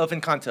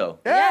Encanto.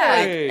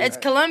 Yeah, it's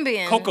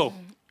Colombian. Coco.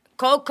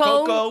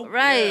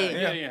 Right.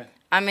 Yeah.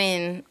 I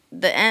mean,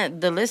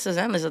 the list is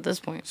endless at this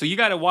point. So you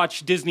gotta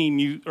watch Disney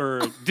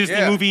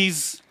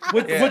movies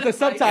with the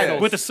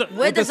subtitles. With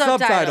the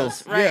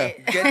subtitles. Right.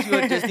 Yeah. Get you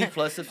a Disney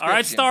Plus subscription. All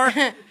right, Star.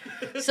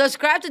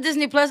 Subscribe to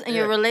Disney Plus and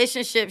your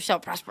relationship shall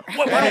prosper.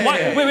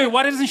 Wait,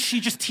 why doesn't she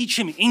just teach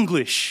him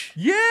English?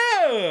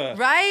 Yeah.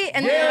 Right?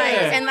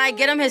 And like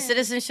get him his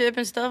citizenship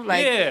and stuff.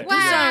 Like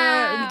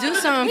do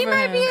something He for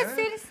might him. be a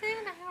citizen.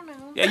 I don't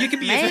know. Yeah, you could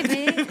be.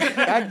 Maybe.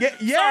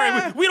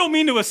 Sorry, we don't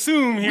mean to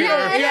assume here.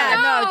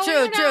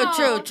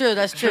 True.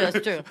 That's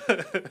true.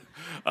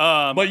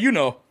 But you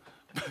know.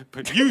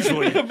 But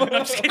usually. I'm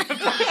just kidding.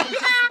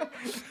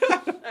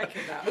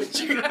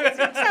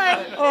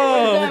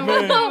 Oh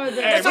man.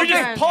 It's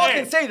okay. Paul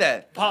can say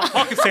that. Paul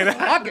can say that.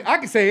 I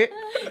can say it.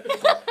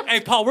 Hey,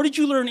 Paul, where did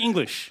you learn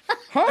English?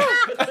 Huh?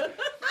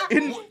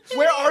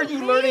 Where are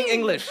you learning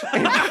English?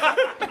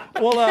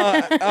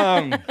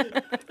 Well,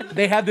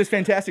 they have this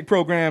fantastic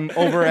program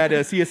over at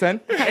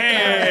CSN.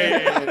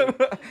 Hey.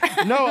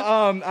 No,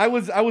 I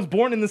was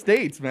born in the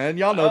States, man.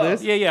 Y'all know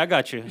this. Yeah, I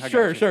got you.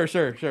 Sure.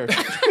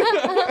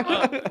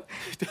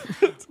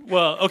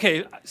 Well,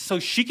 okay, so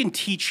she can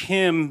teach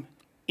him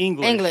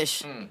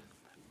English.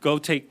 Go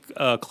take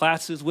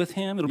classes with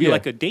him. It'll be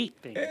like a date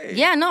thing.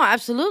 Yeah, no,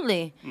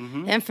 absolutely.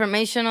 Mm-hmm.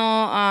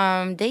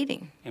 Informational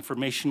dating.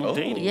 Informational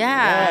dating.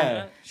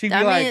 Yeah. She'd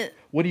be like,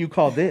 what do you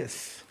call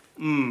this?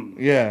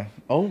 Yeah.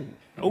 Oh.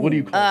 What do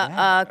you call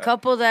that? A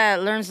couple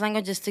that learns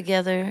languages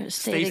together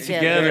stays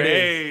together.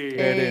 Hey.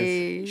 There it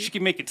is. She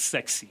can make it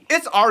sexy.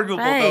 It's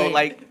arguable though.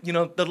 Like,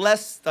 the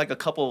less like a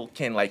couple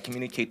can like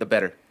communicate, the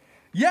better.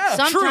 Yeah.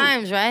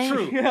 Sometimes, true. right?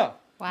 True. Yeah.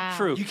 Wow.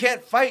 True. You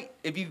can't fight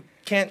if you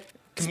can't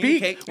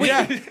communicate. Wait,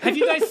 do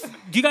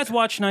you guys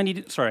watch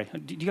 90? Sorry,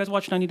 do you guys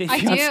watch 90 Day I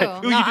Fiancé? do.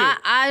 Oh, No, you do.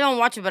 I don't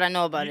watch it, but I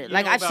know about it.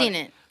 Like I've seen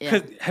it. Yeah.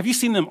 Have you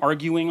seen them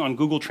arguing on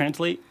Google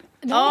Translate?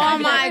 No, Oh I've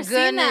my never seen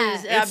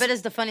goodness! that. I bet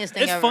it's the funniest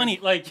thing It's ever. funny,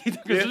 like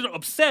they're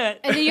upset,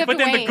 And then you have but to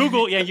then wait. the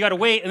Google, you gotta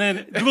wait, and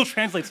then Google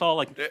Translate's all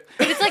like,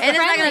 It's like And it's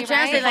not friendly, gonna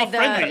translate right? like the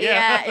friendly,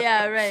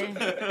 yeah,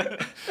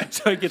 right.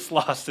 so it gets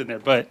lost in there.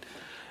 But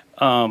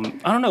I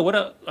don't know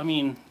what I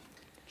mean.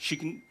 She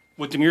can.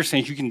 What Demir's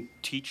saying, you can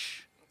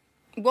teach.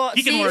 Well,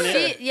 He can learn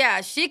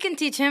it. she can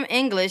teach him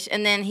English,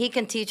 and then he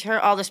can teach her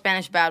all the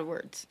Spanish bad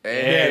words.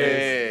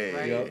 Hey.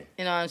 Yep.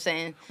 You know what I'm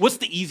saying? What's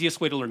the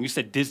easiest way to learn? You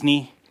said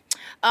Disney.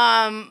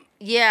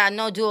 Yeah,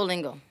 no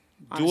Duolingo.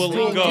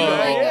 Duolingo.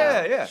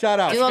 Yeah. Shout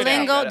out.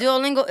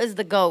 Duolingo is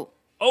the GOAT.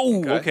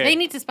 Oh, okay. They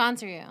need to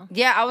sponsor you.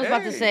 Yeah, I was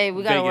about to say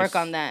we gotta Vegas. work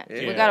on that.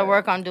 Yeah. We gotta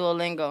work on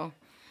Duolingo.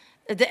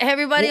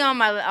 Everybody on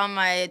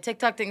my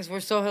TikTok things were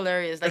so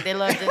hilarious. Like they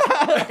love this.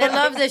 They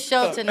love this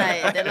show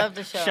tonight. They love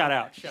the show. Shout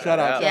out.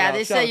 Yeah,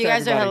 they said you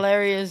guys are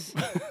hilarious.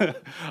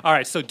 All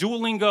right, so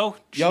Duolingo.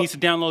 She needs to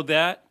download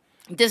that.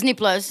 Disney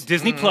Plus.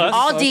 Disney Plus.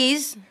 All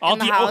D's in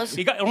the house.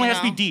 It only has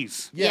to be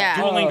D's. Yeah.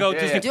 Duolingo,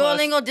 Disney Plus.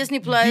 Duolingo, Disney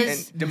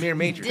Plus. And Demir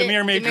Major.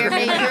 Demir Major. Demir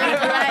Major.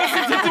 Right?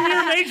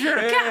 Demir Major.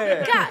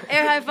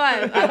 Air high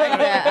five.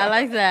 I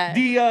like that.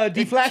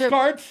 The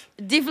flashcards.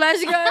 The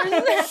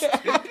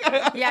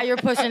flashcards. Yeah, you're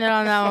pushing it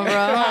on that one,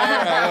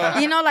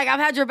 bro. Like I've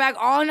had your back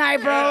all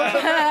night, bro.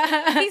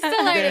 He's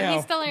still learning. Damn.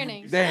 He's still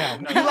learning.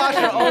 Damn. You lost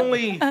your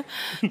only.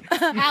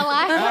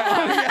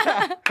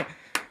 Ally.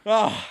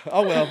 Oh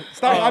well.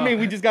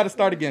 We just got to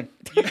start again.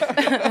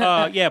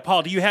 Yeah,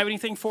 Paul, do you have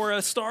anything for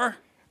a Star?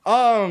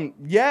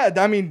 Yeah,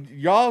 I mean,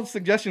 y'all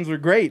suggestions were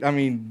great. I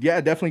mean,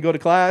 yeah, definitely go to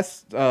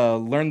class,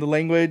 learn the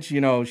language.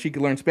 You know, she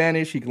could learn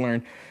Spanish, he can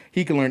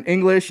learn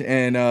English,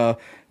 and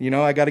you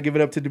know, I got to give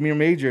it up to Demir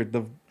Major,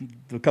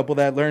 the couple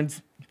that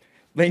learns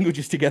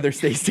languages together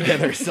stays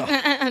together. So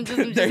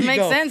just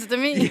makes sense to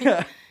me.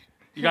 Yeah.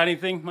 You got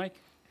anything, Mike?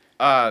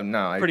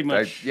 No, Pretty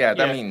much. Yeah,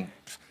 Yeah. I mean,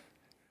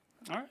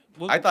 All right.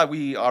 Well, I thought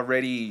we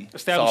already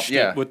established solved,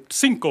 yeah. it with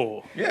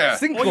cinco. Yeah.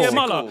 Cinco. Oye, Cinco.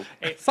 mala.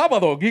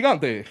 Sábado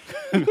gigante.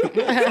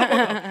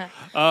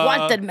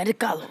 Walter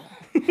Mercado.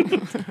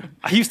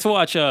 I used to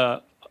watch,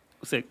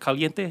 what's it,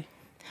 Caliente?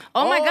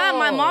 Oh my God,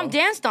 my mom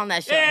danced on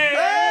that show.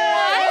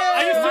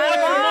 I used to watch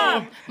your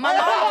mom.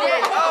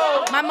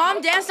 My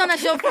mom danced on that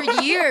show for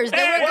years. They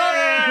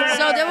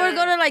would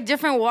go to like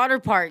different water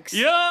parks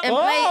and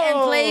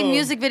play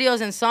music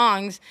videos and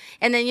songs.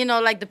 And then, you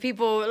know, like the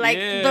people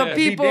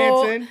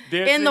dancing.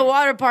 in the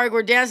water park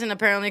were dancing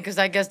apparently, because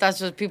I guess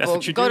that's what people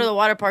go to the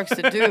water parks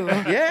to do.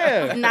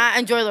 Yeah. Not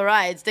enjoy the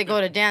rides. They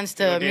go to dance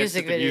to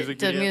music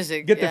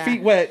music. Get their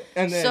feet wet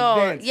and then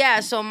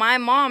dance. So my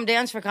mom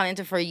danced for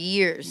Caliente for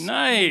years.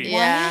 Nice.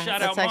 Yeah, Shout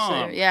that's out, Mom.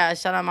 actually, yeah,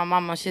 shout out my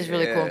mama. She's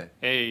really cool.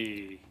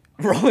 Hey.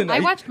 Rolling. I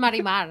watched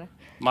Marimar.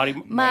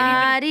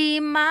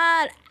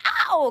 Marimar,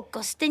 ow,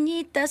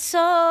 costeñita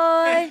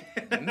soy.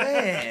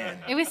 Man.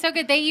 It was so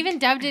good. They even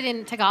dubbed it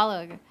in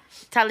Tagalog.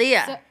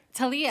 Talia.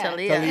 Talia.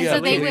 And so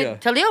they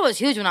would. Talia was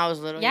huge when I was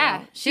little. Yeah, you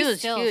know? She was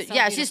still huge. so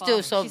Yeah, she's still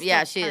beautiful. so. She's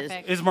Yeah, still she is.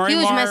 perfect. Is Marimar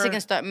Huge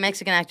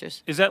Mexican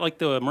actress. Is that like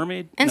the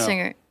mermaid? And No.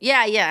 singer.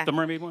 Yeah. The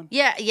mermaid one?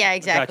 Yeah,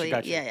 exactly.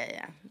 Gotcha.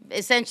 Yeah.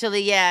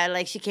 Essentially, yeah,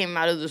 like she came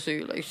out of the sea,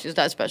 like she's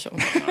that special.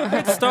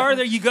 Star,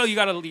 there you go. You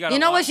gotta. You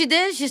know what she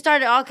did? She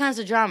started all kinds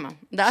of drama.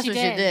 That's what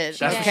she did.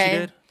 That's what she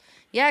did?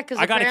 Yeah, because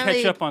I gotta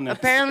catch up on this.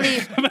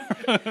 Apparently,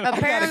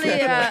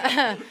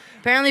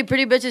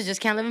 pretty bitches just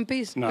can't live in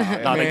peace. No, they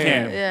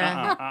can't.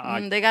 Yeah,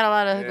 they got a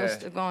lot of good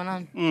stuff going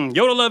on.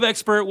 Yoda Love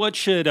expert. What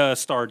should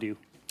Star do?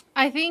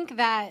 I think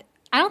that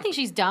I don't think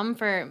she's dumb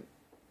for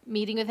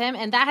meeting with him,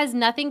 and that has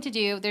nothing to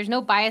do. There's no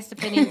biased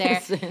opinion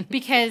there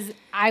because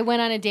I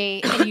went on a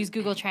date and used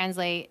Google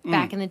Translate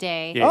back in the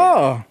day.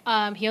 Yeah.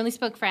 Oh. He only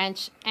spoke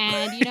French,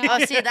 and you know. Oh,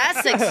 see,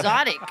 that's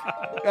exotic.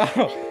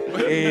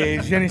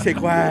 Je ne sais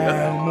quoi,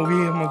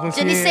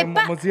 Je ne sais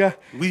pas.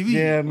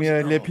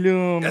 Les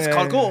plumes. That's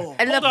called gold.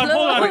 Hold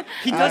on.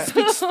 He does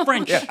speak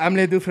French.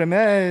 Amenez du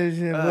fromage.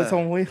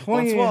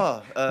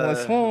 Bonsoir.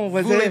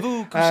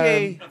 Voulez-vous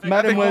coucher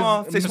avec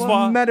moi ce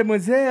soir?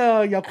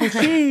 Mademoiselle, il y a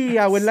couché.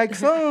 I would like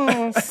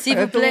some. S'il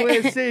vous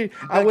plaît.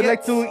 I would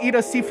like to eat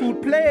a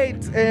seafood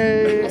plate.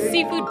 A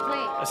seafood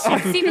plate.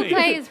 Seafood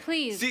plate is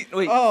please.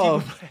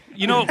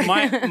 You know,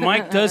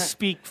 Mike does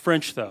speak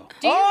French though.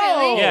 Do you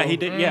really? Yeah, he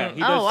did. Yeah,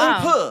 he does. Oh,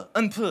 wow.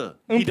 Un peu.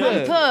 He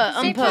does.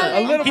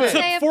 A little He bit.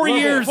 took 4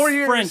 years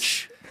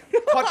French.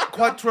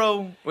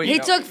 Quattro. Wait, He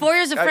took 4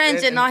 years of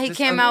French, and all he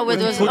came out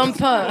with was un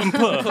peu.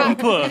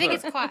 I think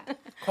it's quoi.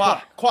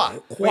 Quoi.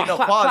 Wait, no,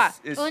 quoi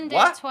is Un, deux,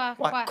 what? trois,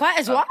 What? quoi. Quoi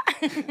is what?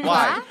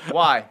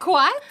 Why?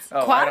 Quoi?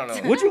 Oh, I don't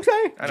know. What'd you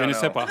say? I Je ne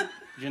don't sais know. pas.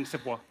 Je ne sais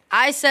pas.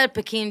 I said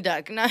Peking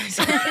duck. No.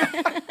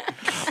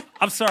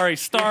 I'm sorry,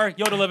 Star,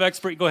 Yoda Love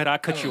expert. Go ahead. I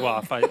cut you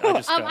off. I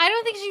just. I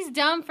don't think she's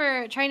dumb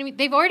for trying to meet.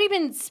 They've already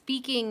been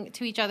speaking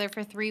to each other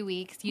for 3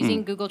 weeks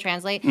using Google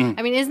Translate.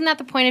 I mean, isn't that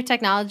the point of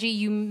technology?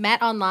 You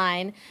met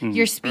online.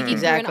 You're speaking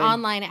through an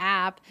online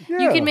app. Yeah.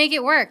 You can make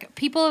it work.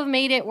 People have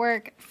made it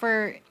work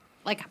for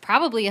like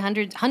probably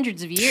hundreds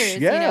of years.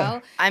 Yeah. You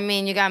know. I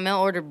mean, you got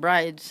mail-ordered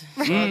brides.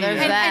 So there's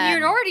that. And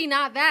you're already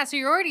not that, so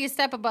you're already a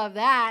step above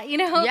that. You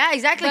know. Yeah,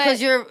 exactly. Because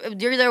you're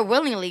there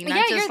willingly, not yeah,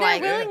 just you're there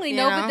like willingly. you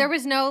No, know? but there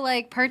was no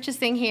like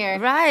purchasing here.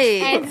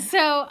 Right. And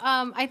so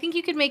I think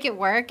you could make it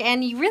work,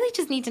 and you really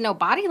just need to know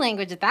body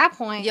language at that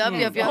point. Yup. Oh,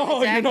 Exactly.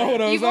 you know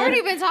what I was You've saying?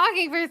 already been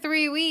talking for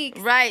 3 weeks.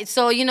 Right.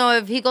 So you know,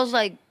 if he goes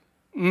like,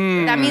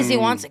 that means he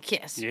wants a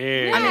kiss.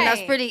 Yeah. I mean, that's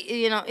Right. pretty,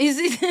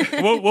 easy.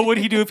 What would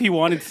he do if he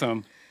wanted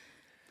some?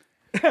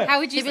 How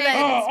would you He'd be say?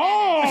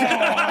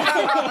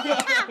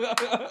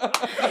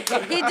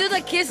 He'd do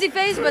the kissy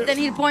face, but then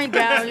he'd point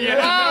down. You know?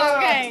 Oh,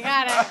 okay,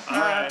 got it.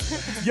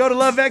 Yoda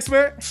Love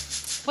expert.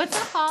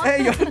 What's up, Paul?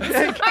 Hey,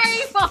 Yoda.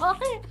 Sorry, Paul.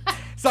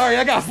 Sorry,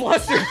 I got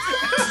flustered.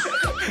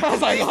 I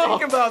was like,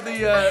 Think about the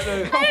I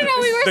don't know.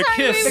 We were The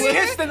talking. kiss. We were,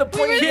 kiss and the we were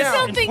pointing still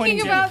down.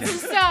 thinking about some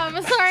stuff.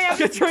 I'm sorry.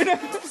 Katrina.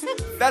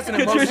 That's an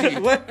Katrina.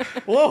 emoji. What?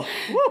 Whoa.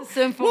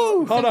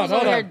 Simple. Hold on.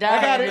 I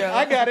got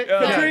it.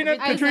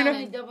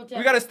 Katrina.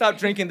 We gotta stop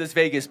drinking this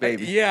Vegas,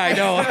 baby. Yeah, I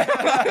know.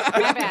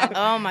 My bad.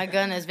 Oh my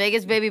goodness,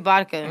 Vegas baby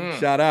vodka.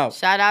 Shout out.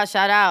 Shout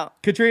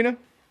out. Katrina,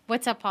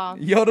 What's up, Paul?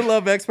 Yoda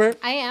Love expert.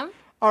 I am.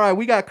 All right,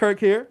 we got Kirk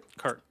here,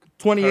 Kirk.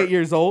 28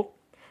 years old,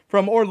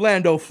 from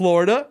Orlando,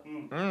 Florida.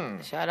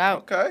 Shout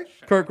out. Okay.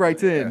 Kirk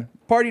writes in,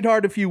 partied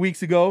hard a few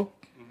weeks ago,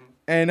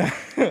 and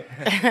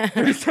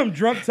through some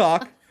drunk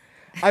talk,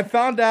 I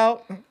found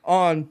out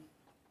on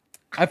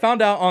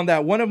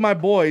that one of my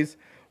boys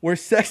were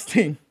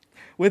sexting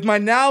with my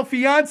now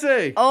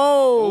fiance.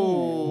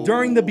 Oh.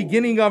 During the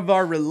beginning of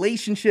our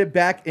relationship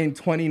back in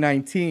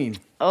 2019.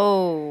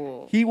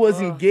 Oh. He was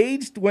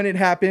engaged when it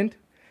happened,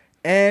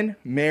 and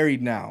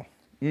married now.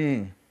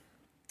 Me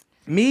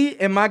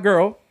and my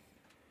girl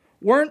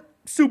weren't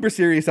super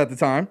serious at the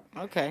time.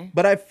 Okay.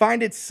 But I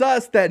find it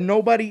sus that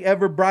nobody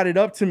ever brought it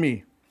up to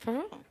me. For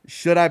real?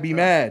 Should I be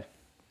mad?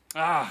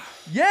 Yeah,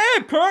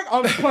 Kirk.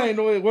 I'm playing.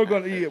 We're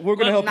gonna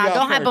help you out.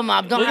 Don't hype him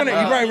up. Don't hype him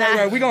up.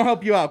 Right. We're gonna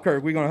help you out,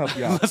 Kirk. We're gonna help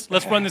you out.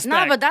 Let's run this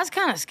back. No, but that's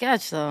kind of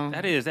sketch, though.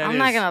 That is. I'm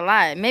not gonna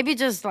lie. Maybe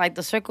just like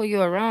the circle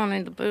you around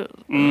in the boot.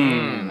 You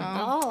know?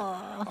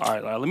 All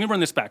right, let me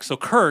run this back. So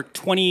Kirk,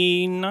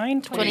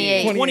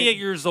 28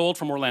 years old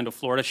from Orlando,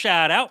 Florida.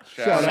 Shout out.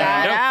 Shout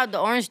out the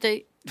Orange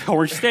State.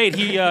 Orange State.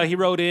 He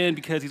wrote in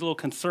because he's a little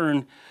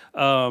concerned.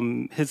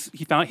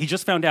 He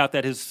just found out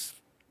that his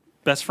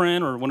best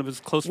friend or one of his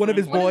close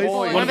friends,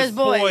 one of his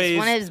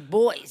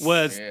boys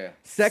was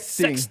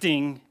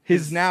sexting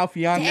his now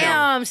fiance.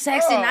 Damn,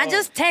 sexting, not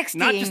just texting.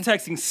 Not just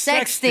texting,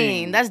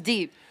 sexting. That's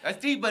deep. That's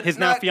deep, but his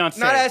now fiance.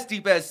 Not as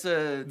deep as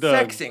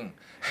sexing.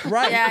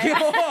 Right.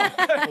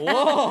 Yeah.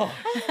 Whoa.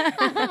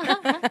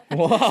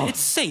 It's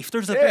safe.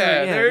 There's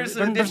there's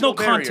no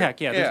barrier. contact.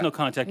 There's no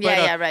contact.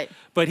 Yeah, right.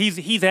 But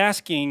he's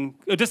asking.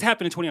 This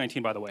happened in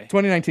 2019, by the way.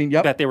 2019.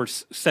 Yep. That they were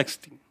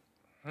sexting.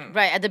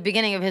 Right, at the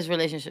beginning of his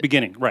relationship.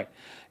 Right.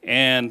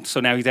 And so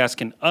now he's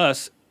asking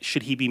us,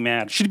 should he be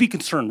mad? Should he be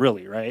concerned,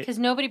 really, right? Because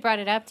nobody brought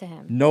it up to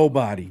him.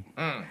 Nobody.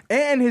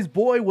 And his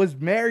boy was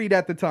married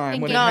at the time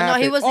when it happened. No,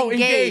 he was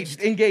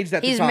engaged. Engaged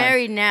at the time. He's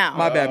married now.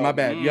 My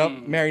bad.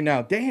 Yup, married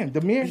now. Damn,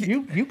 Demir,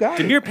 you got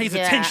it. Demir pays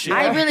attention.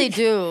 I really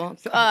do.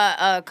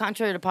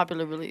 Contrary to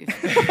popular belief.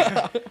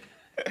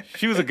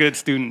 She was a good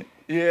student.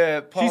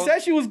 Yeah, She said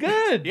she was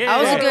good. Yeah. I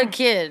was a good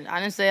kid. I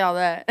didn't say all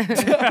that.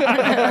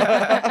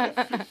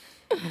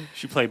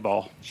 She played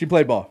ball.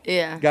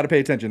 Yeah. Got to pay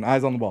attention.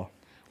 Eyes on the ball.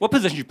 What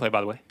position did you play,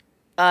 by the way?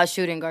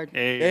 Shooting guard.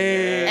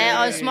 Hey.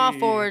 And small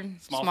forward.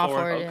 Small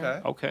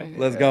forward. Okay.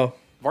 Let's go.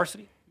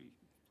 Varsity?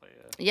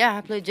 Yeah,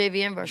 I played JV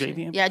and varsity.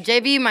 JV and yeah,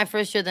 JV my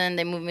first year, then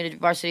they moved me to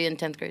varsity in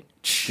 10th grade.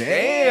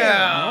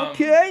 Damn.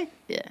 Okay.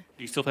 Yeah. Do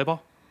you still play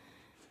ball?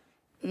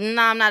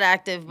 No, I'm not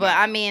active, but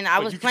I mean, I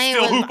was playing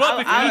with.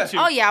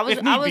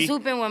 I was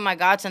hooping with my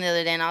godson the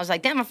other day, and I was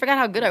like, damn, I forgot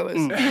how good I was.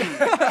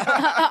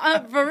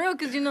 For real,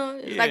 because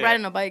it's like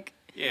riding a bike.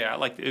 Yeah, I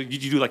like.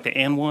 Did you do like the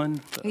and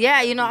one? Yeah,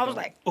 I was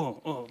like,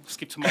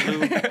 skip to my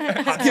loo,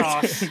 hot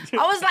sauce.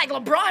 I was like,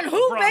 LeBron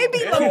who, baby?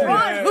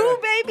 LeBron who,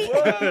 baby?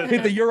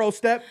 Hit the Euro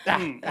step.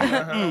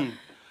 Yeah.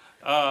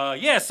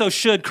 So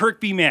should Kirk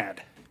be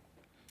mad?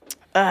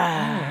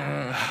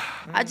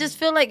 I just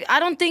feel like I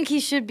don't think he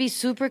should be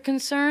super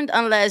concerned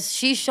unless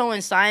she's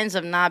showing signs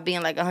of not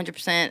being like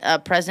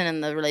 100% present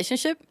in the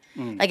relationship.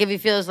 Like if he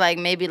feels like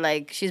maybe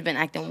like she's been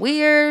acting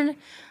weird,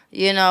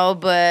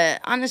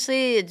 but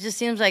honestly, it just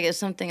seems like it's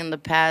something in the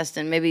past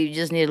and maybe you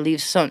just need to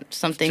leave some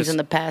things in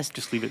the past.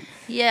 Just leave it.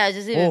 Yeah,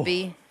 just leave it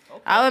be.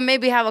 I would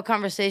maybe have a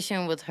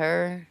conversation with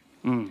her.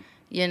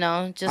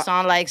 Just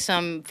on like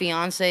some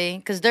fiance,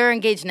 because they're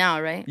engaged now,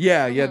 right?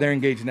 Yeah, they're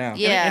engaged now.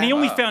 Yeah. And he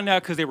only found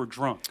out because they were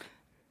drunk.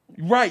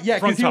 Right, yeah,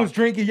 because he was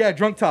drinking. Yeah,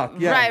 drunk talk.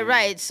 Yeah.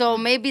 Right. So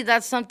maybe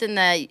that's something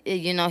that,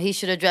 he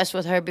should address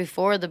with her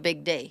before the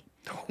big day.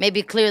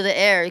 Maybe clear the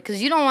air,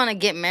 because you don't want to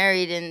get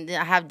married and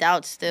have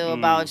doubts still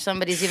about if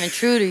somebody's even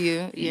true to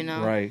you,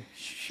 Right.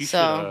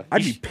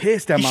 I'd be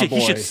pissed at my boy.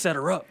 He should set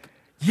her up.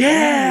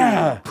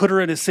 Yeah. Put her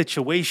in a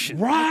situation.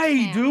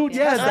 Right, dude.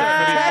 Yeah.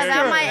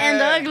 That might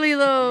end ugly,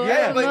 though.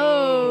 Yeah, but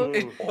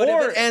if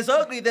it ends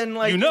ugly, then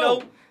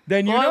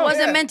then it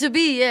wasn't meant to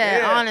be.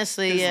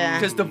 Honestly,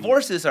 because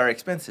divorces are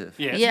expensive.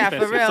 Yeah,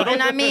 for real. So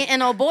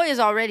and old boy is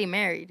already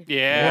married.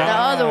 Yeah. The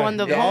other one,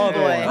 the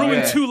homeboy.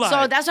 Ruined two lives.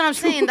 So that's what I'm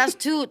saying. That's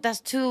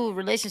two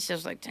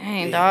relationships. Like,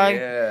 dang, dog.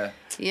 Yeah.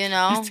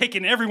 He's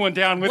taking everyone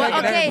down with him.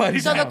 Okay,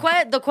 so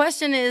the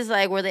question is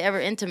like, were they ever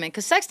intimate?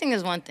 Because sexting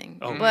is one thing,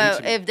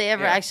 but if they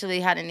ever actually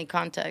had any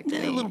contact,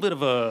 a little bit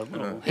of a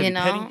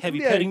heavy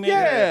petting, maybe.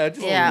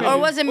 Yeah, or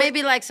was it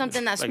maybe like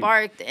something that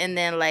sparked, and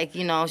then like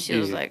she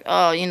was like,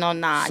 oh,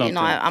 nah,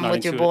 I'm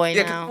with your boy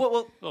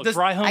now.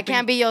 Dry humping. I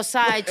can't be your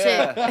side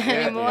chick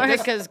anymore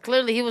because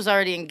clearly he was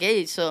already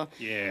engaged. So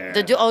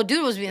the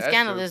dude was being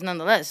scandalous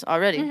nonetheless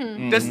already.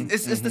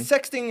 Is the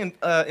sexting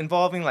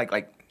involving like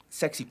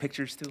sexy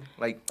pictures too?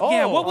 Like,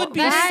 what would be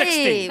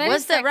sexting?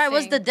 What's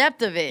the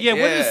depth of it? Yeah,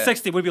 what is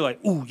sexting? Would be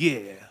like, ooh,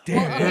 yeah.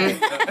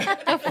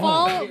 The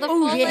full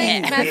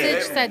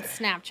message said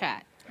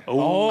Snapchat.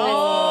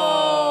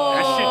 Oh.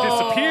 That shit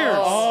disappears.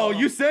 Oh,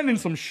 you sending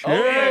some shit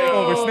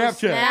over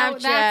Snapchat.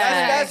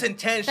 That's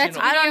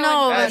intentional. I don't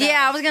know.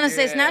 I was going to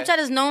say Snapchat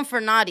is known for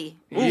naughty.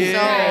 So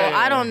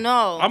I don't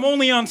know. I'm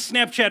only on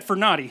Snapchat for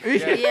naughty.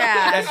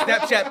 That's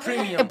Snapchat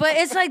Premium. But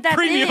it's like that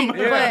Premium.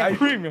 thing.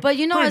 Premium. But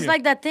it's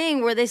like that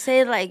thing where they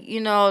say like,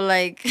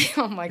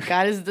 oh my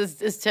God,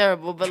 it's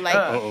terrible. But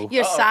like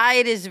your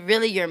side is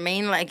really your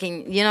main, like, you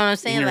know what I'm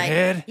saying? In your like,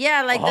 head?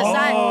 yeah, like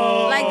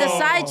the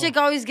side chick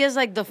always gets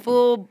like the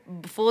full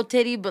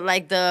titty, but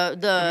like the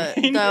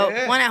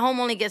one at home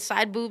only get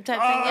side boob type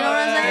thing. You know what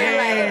I'm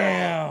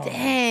saying? Like,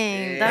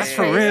 dang, that's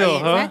for real,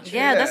 huh?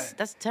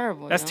 That's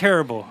terrible. That's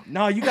terrible.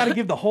 No, you got to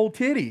give the whole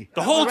titty.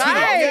 The whole titty.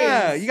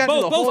 Yeah, you got to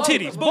do the both whole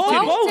titties.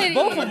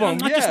 Both of them.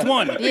 Not just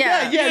one.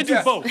 Yeah.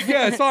 Do both.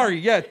 Yeah, sorry.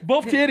 Yeah,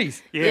 both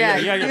titties.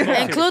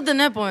 Yeah. Include the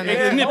nipple in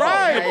there. Nipple.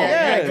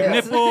 Right.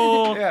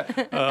 Nipple.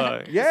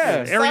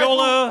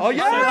 Areola. Oh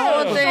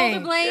yeah. Whole thing.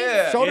 Shoulder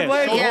blades. Shoulder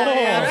blade.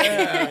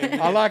 Yeah.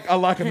 I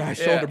like a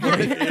nice shoulder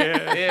blade.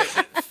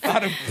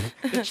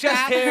 The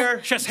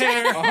chest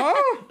hair.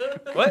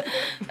 What?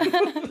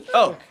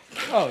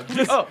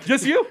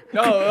 Just you?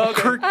 No,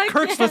 okay.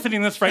 Kirk's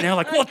listening to this right now,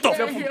 like, what the?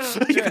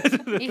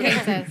 He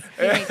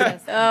hates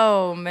us.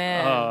 Oh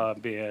man. Oh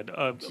man.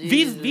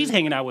 V's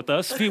hanging out with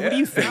us. V, what do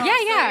you think?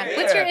 Yeah.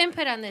 What's your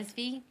input on this,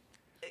 V?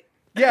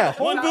 Yeah.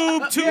 One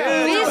boob, two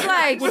boobs.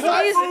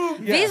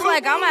 V's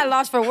like, I'm at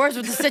loss for words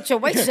with the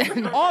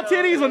situation. All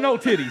titties or no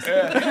titties?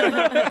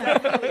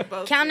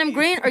 Count them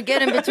green or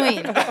get in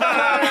between.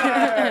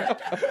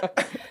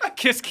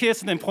 Kiss,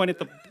 and then point at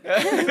the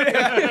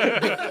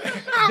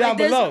down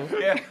below.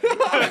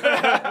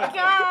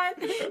 God.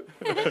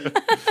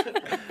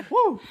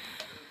 Woo.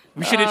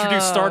 We should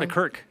introduce Star to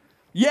Kirk.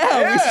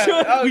 Yeah,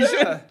 we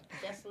should.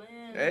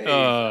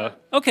 Hey.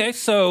 Okay,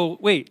 so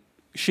wait.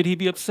 Should he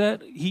be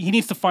upset? He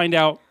needs to find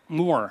out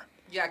more.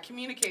 Yeah,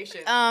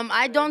 communication.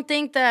 I don't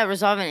think that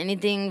resolving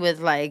anything with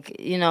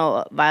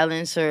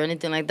violence or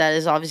anything like that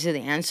is obviously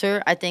the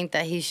answer. I think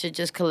that he should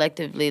just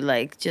collectively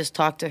just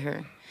talk to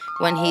her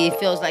when he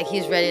feels like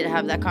he's ready to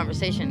have that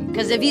conversation.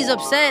 Because if he's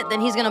upset, then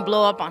he's gonna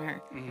blow up on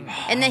her,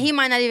 and then he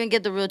might not even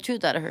get the real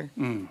truth out of her.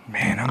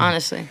 Man,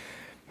 honestly.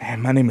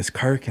 Man, my name is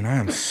Kirk, and I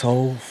am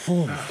so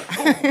full.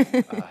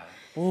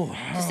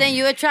 Just saying,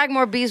 you attract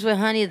more bees with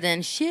honey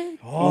than shit.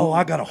 Oh,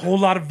 I got a whole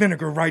lot of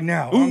vinegar right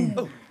now.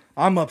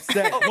 I'm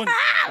upset.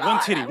 One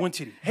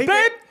titty. Hey,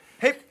 babe.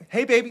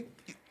 Hey, baby.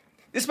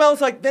 It smells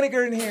like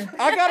vinegar in here.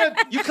 I gotta.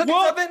 You cooking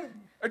something?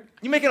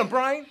 You making a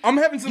brine? I'm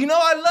having some. You know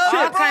I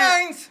love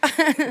brines.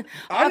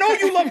 I know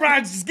you love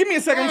brines. Just give me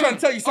a second. I'm trying to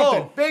tell you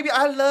something. Oh, baby,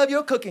 I love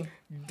your cooking.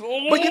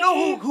 But you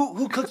know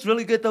who cooks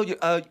really good though?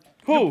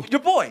 Who? Your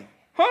boy.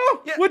 Huh?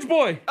 Yeah. Which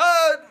boy?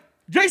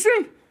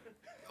 Jason?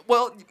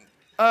 Well,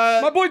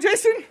 my boy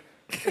Jason?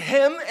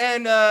 Him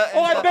and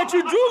I bet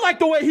you do like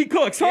the way he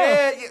cooks, huh?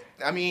 Yeah.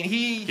 I mean,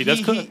 he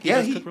does cook. He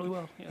does cook really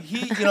well.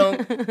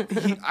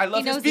 Yeah. I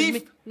love his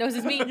beef. Knows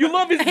his meat. You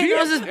love his beef? He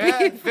knows his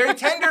beef. Very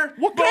tender.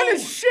 What kind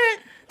of shit?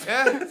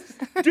 Yeah.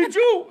 Did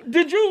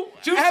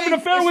you have an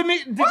affair with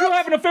me? Did you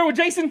have an affair with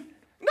Jason?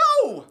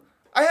 No.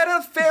 I had an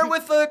affair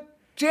with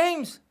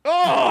James.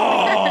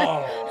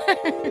 Oh.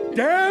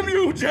 Damn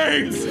you,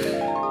 James.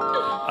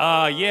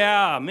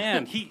 Yeah,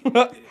 man.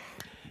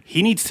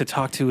 He needs to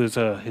talk to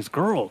his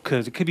girl,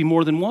 because it could be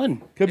more than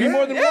one. Could be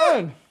more than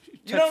one.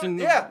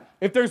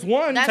 If there's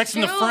one, That's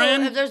texting true. a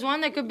friend. If there's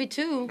one, there could be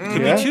two.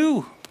 Could be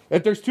two.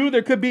 If there's two,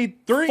 there could be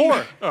three.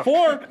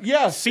 Four,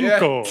 yeah.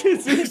 Cinco.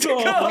 Man.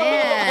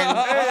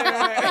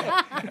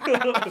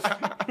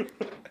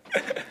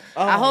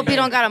 I hope you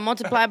don't gotta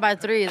multiply by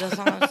 3. That's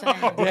all I'm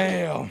saying.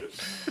 Damn.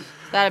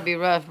 That'd be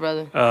rough,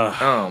 brother.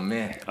 Oh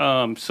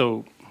man.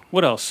 So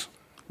what else?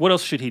 What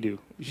else should he do?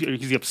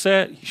 Is he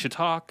upset? He should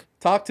talk.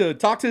 Talk to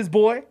his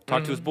boy.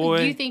 Talk to his boy.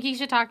 Do you think he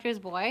should talk to his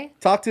boy?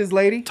 Talk to his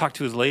lady. Talk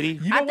to his lady.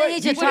 You know I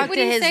think he should talk to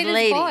his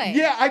lady.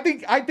 Yeah, I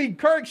think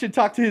Kirk should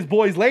talk to his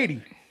boy's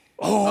lady.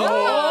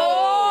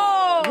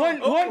 Oh.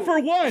 One for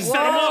one. Set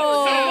him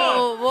up.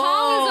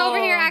 Paul is over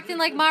here acting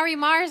like Mari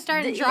Mar is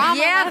starting drama.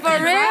 Yeah,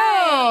 for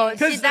real.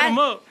 Set him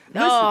up.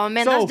 Oh,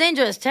 man, that's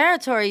dangerous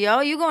territory, yo.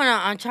 You going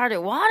on uncharted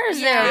waters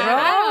there, bro.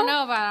 I don't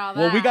know about all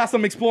that. Well, we got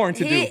some exploring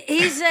to do.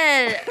 He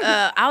said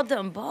out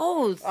them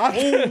both.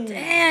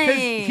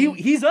 Dang.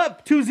 He's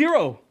up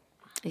 2-0.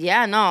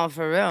 Yeah, no,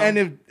 for real.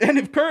 And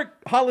if Kirk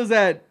hollers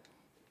at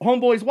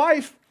homeboy's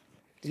wife,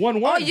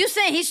 1-1. Oh, you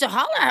saying he should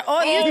holler at?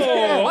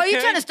 You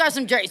trying to start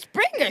some Jerry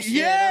Springer shit?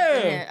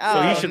 Yeah.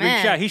 So he should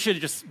reach out. He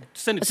should just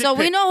send a dick So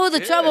we pic. know who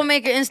the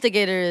troublemaker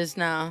instigator is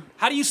now.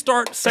 How do you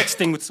start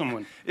sexting with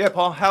someone? Yeah,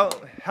 Paul. How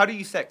do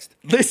you sext?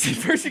 Listen,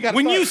 first you got.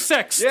 When you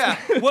sext,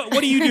 what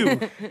do you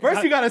do?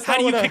 First you got to. How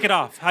do you kick it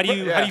off? How do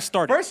you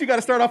start it? First you got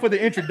to start off with an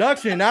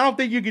introduction. I don't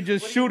think you could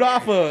just shoot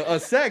off a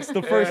sex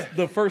the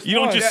first. You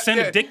don't just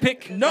send a dick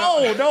pic?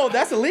 No,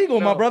 that's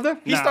illegal, my brother.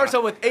 He starts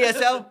out with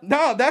ASL.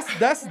 No, that's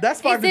 5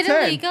 to 10. Is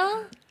it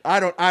illegal? I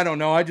don't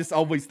know. I just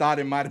always thought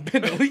it might have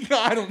been illegal.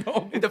 I don't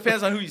know. It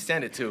depends on who you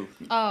send it to.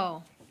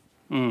 Oh.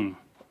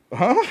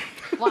 Huh?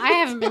 Well, I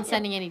haven't been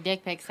sending any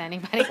dick pics to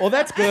anybody. Well,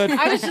 that's good.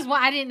 I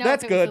didn't know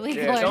if it was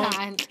illegal or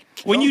not.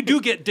 When you do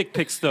get dick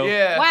pics, though.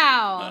 Yeah.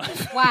 Wow.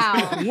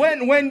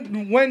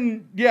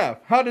 When, yeah.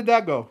 How did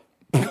that go?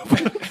 Do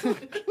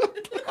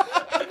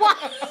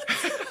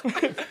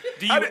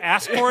you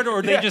ask for it, or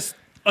are they just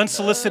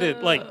unsolicited?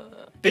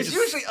 It's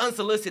usually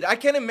unsolicited. I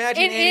can't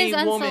imagine any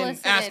woman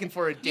asking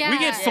for a dick. Yeah. We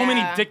get so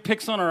many dick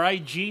pics on our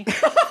IG.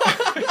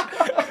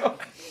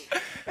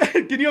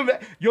 Can you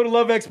imagine? You're the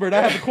love expert.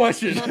 I have a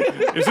question.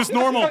 Is this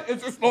normal?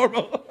 Is this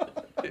normal?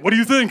 What do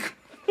you think?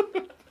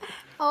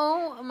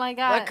 Oh my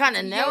God. What kind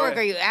of network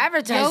are you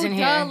advertising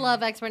here? Yo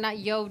Love Expert, not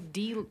Yo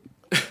D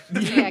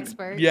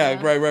Expert. Yeah,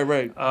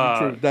 right.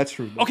 True. That's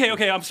true.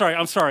 Okay. I'm sorry.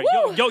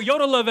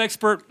 Yoda Love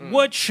Expert.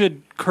 What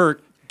should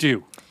Kirk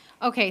do?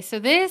 Okay, so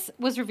this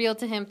was revealed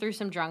to him through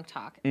some drunk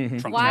talk.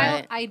 Mm-hmm.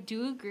 While I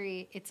do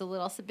agree, it's a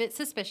little bit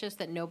suspicious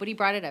that nobody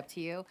brought it up to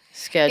you.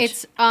 Sketch.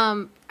 It's,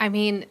 I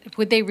mean,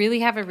 would they really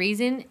have a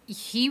reason?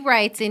 He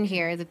writes in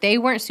here that they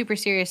weren't super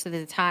serious at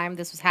the time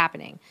this was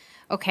happening.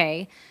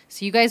 Okay,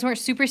 so you guys weren't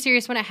super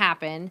serious when it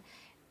happened.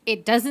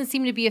 It doesn't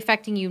seem to be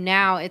affecting you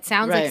now. It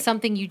sounds like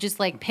something you just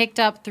like picked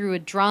up through a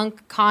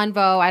drunk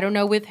convo. I don't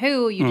know with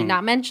who. You did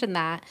not mention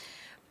that.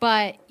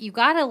 But you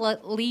got to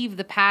leave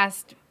the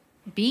past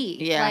be.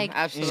 Yeah, like,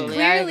 absolutely.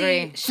 Clearly, I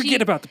agree.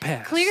 Forget about the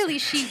past. Clearly,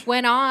 she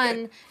went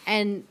on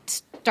and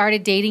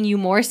started dating you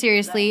more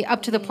seriously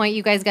up to the point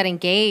you guys got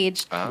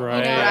engaged.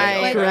 Right.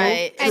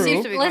 And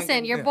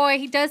listen, your boy,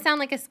 he does sound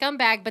like a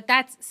scumbag, but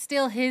that's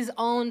still his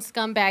own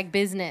scumbag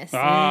business.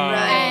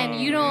 And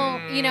you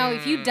don't,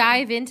 if you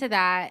dive into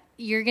that,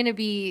 you're going to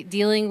be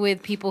dealing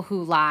with people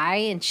who lie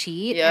and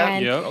cheat.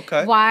 And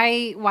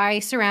why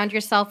surround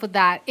yourself with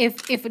that?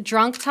 If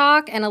drunk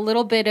talk and a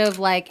little bit of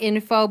like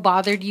info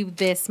bothered you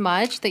this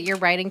much that you're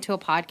writing to a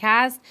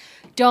podcast,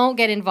 don't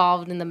get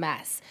involved in the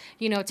mess.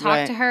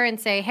 Talk to her and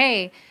say,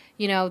 hey,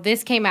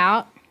 this came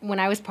out when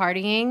I was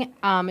partying.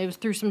 It was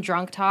through some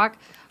drunk talk.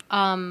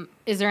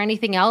 Is there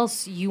anything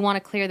else you want to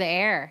clear the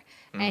air?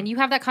 And you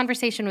have that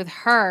conversation with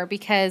her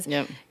because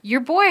your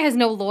boy has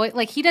no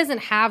he doesn't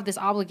have this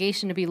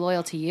obligation to be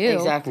loyal to you.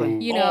 Exactly.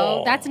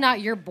 That's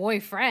not your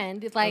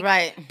boyfriend. It's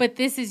like, but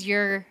this is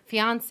your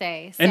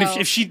fiance. So. And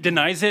if she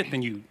denies it,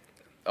 then you...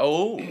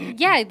 Oh.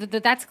 Yeah,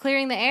 that's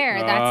clearing the air.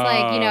 That's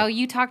like,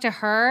 you talk to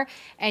her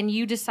and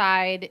you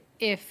decide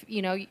if,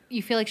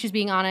 you feel like she's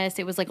being honest.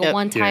 It was like a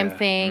one-time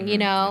thing,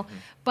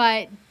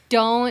 but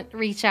don't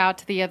reach out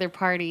to the other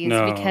parties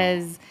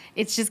because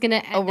it's just going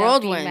to end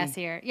up being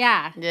messier.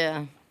 Yeah.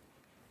 Yeah.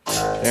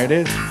 There it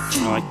is.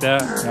 I like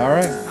that. All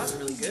right. That was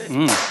really good.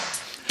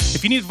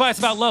 If you need advice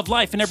about love,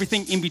 life, and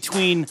everything in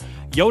between,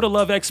 Yoda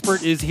Love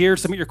Expert is here.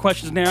 Submit your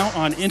questions now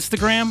on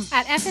Instagram.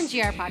 At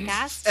FNGR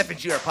Podcast.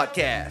 FNGR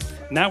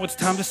Podcast. Now it's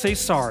time to say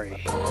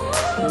sorry.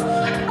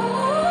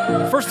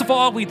 First of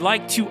all, we'd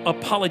like to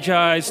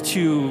apologize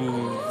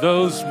to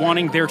those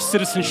wanting their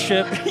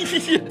citizenship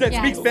that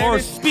speak Spanish or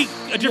speak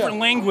a different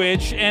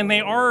language, and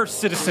they are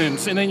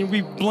citizens, and then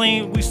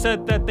we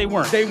said that they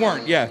weren't. They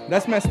weren't, yeah.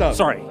 That's messed up.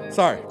 Sorry. It's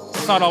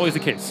not always the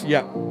case.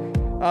 Yeah.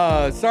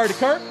 Sorry to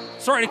Kirk.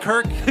 Sorry to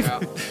Kirk.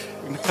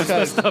 That's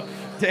messed up.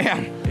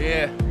 Damn.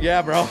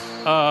 Yeah, bro.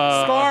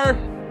 Star.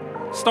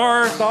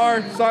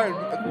 Sorry.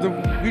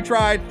 We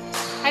tried.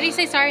 How do you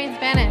say sorry in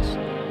Spanish?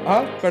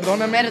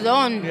 Perdóname.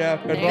 Perdón. Yeah,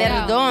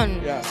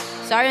 perdón. Yeah.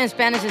 Sorry in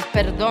Spanish is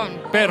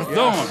perdón.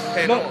 Perdón.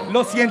 Yeah.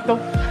 Lo siento.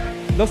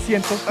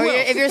 Or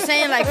if you're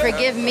saying like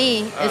forgive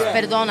me, it's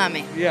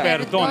perdóname. Yeah.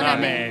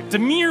 Perdóname.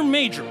 Demir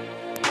Major.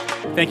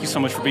 Thank you so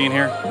much for being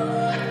here.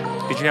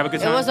 Did you have a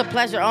good time? It was a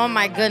pleasure. Oh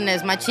my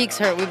goodness, my cheeks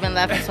hurt. We've been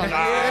laughing so much.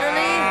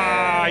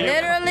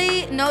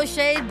 Literally, no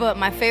shade, but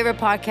my favorite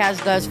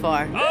podcast thus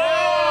far.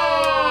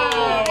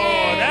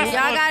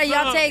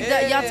 Y'all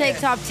take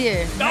top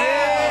tier.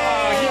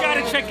 You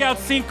gotta check out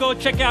Cinco.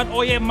 Check out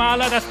Oye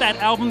Mala. That's that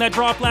album that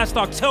dropped last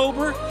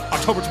October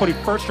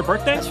 21st, your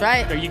birthday. That's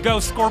right. There you go,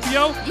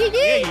 Scorpio.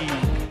 Yee.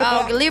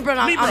 Oh, Libra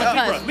on the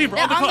cusp. Libra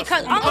on the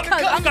cusp.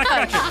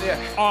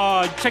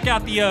 Check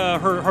out the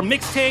her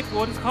mixtape.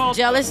 What is it called?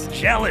 Jealous.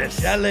 Yeah,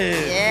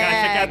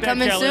 check out that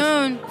coming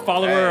soon.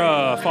 Follow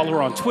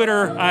her on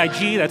Twitter,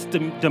 IG. That's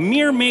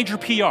Demir Major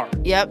PR.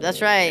 Yep,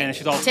 that's right. And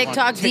she's also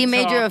TikTok, D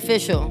Major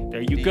Official.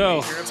 There you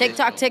go.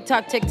 TikTok.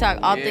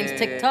 All things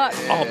TikTok.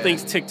 All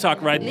things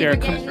TikTok right there.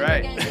 That's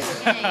right.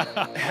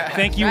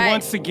 Thank you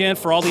once again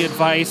for all the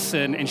advice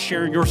and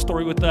sharing your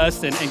story with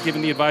us and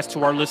giving the advice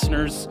to our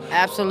listeners.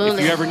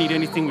 Absolutely. If you ever need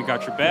anything, we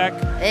got your back.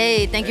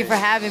 Hey, thank you for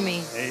having me.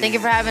 Thank you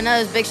for having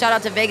us. Big shout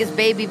out to Vegas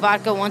Baby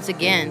Vodka once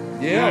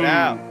again.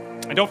 Yeah.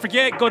 And don't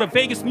forget, go to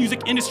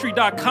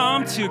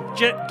VegasMusicIndustry.com to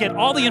get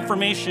all the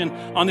information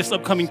on this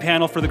upcoming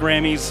panel for the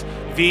Grammys.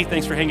 V,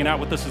 thanks for hanging out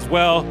with us as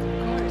well.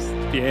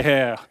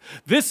 Yeah.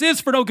 This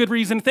is For No Good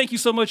Reason. Thank you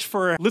so much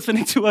for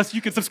listening to us.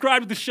 You can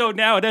subscribe to the show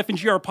now at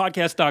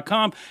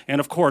FNGRpodcast.com. And,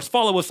 of course,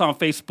 follow us on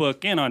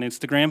Facebook and on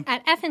Instagram.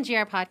 At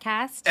FNGR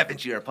Podcast.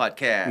 FNGR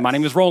Podcast. My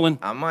name is Roland.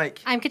 I'm Mike.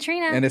 I'm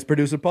Katrina. And it's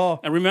producer Paul.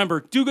 And remember,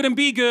 do good and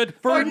be good.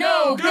 For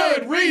no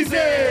good reason.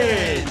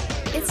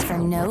 It's For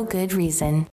No Good Reason.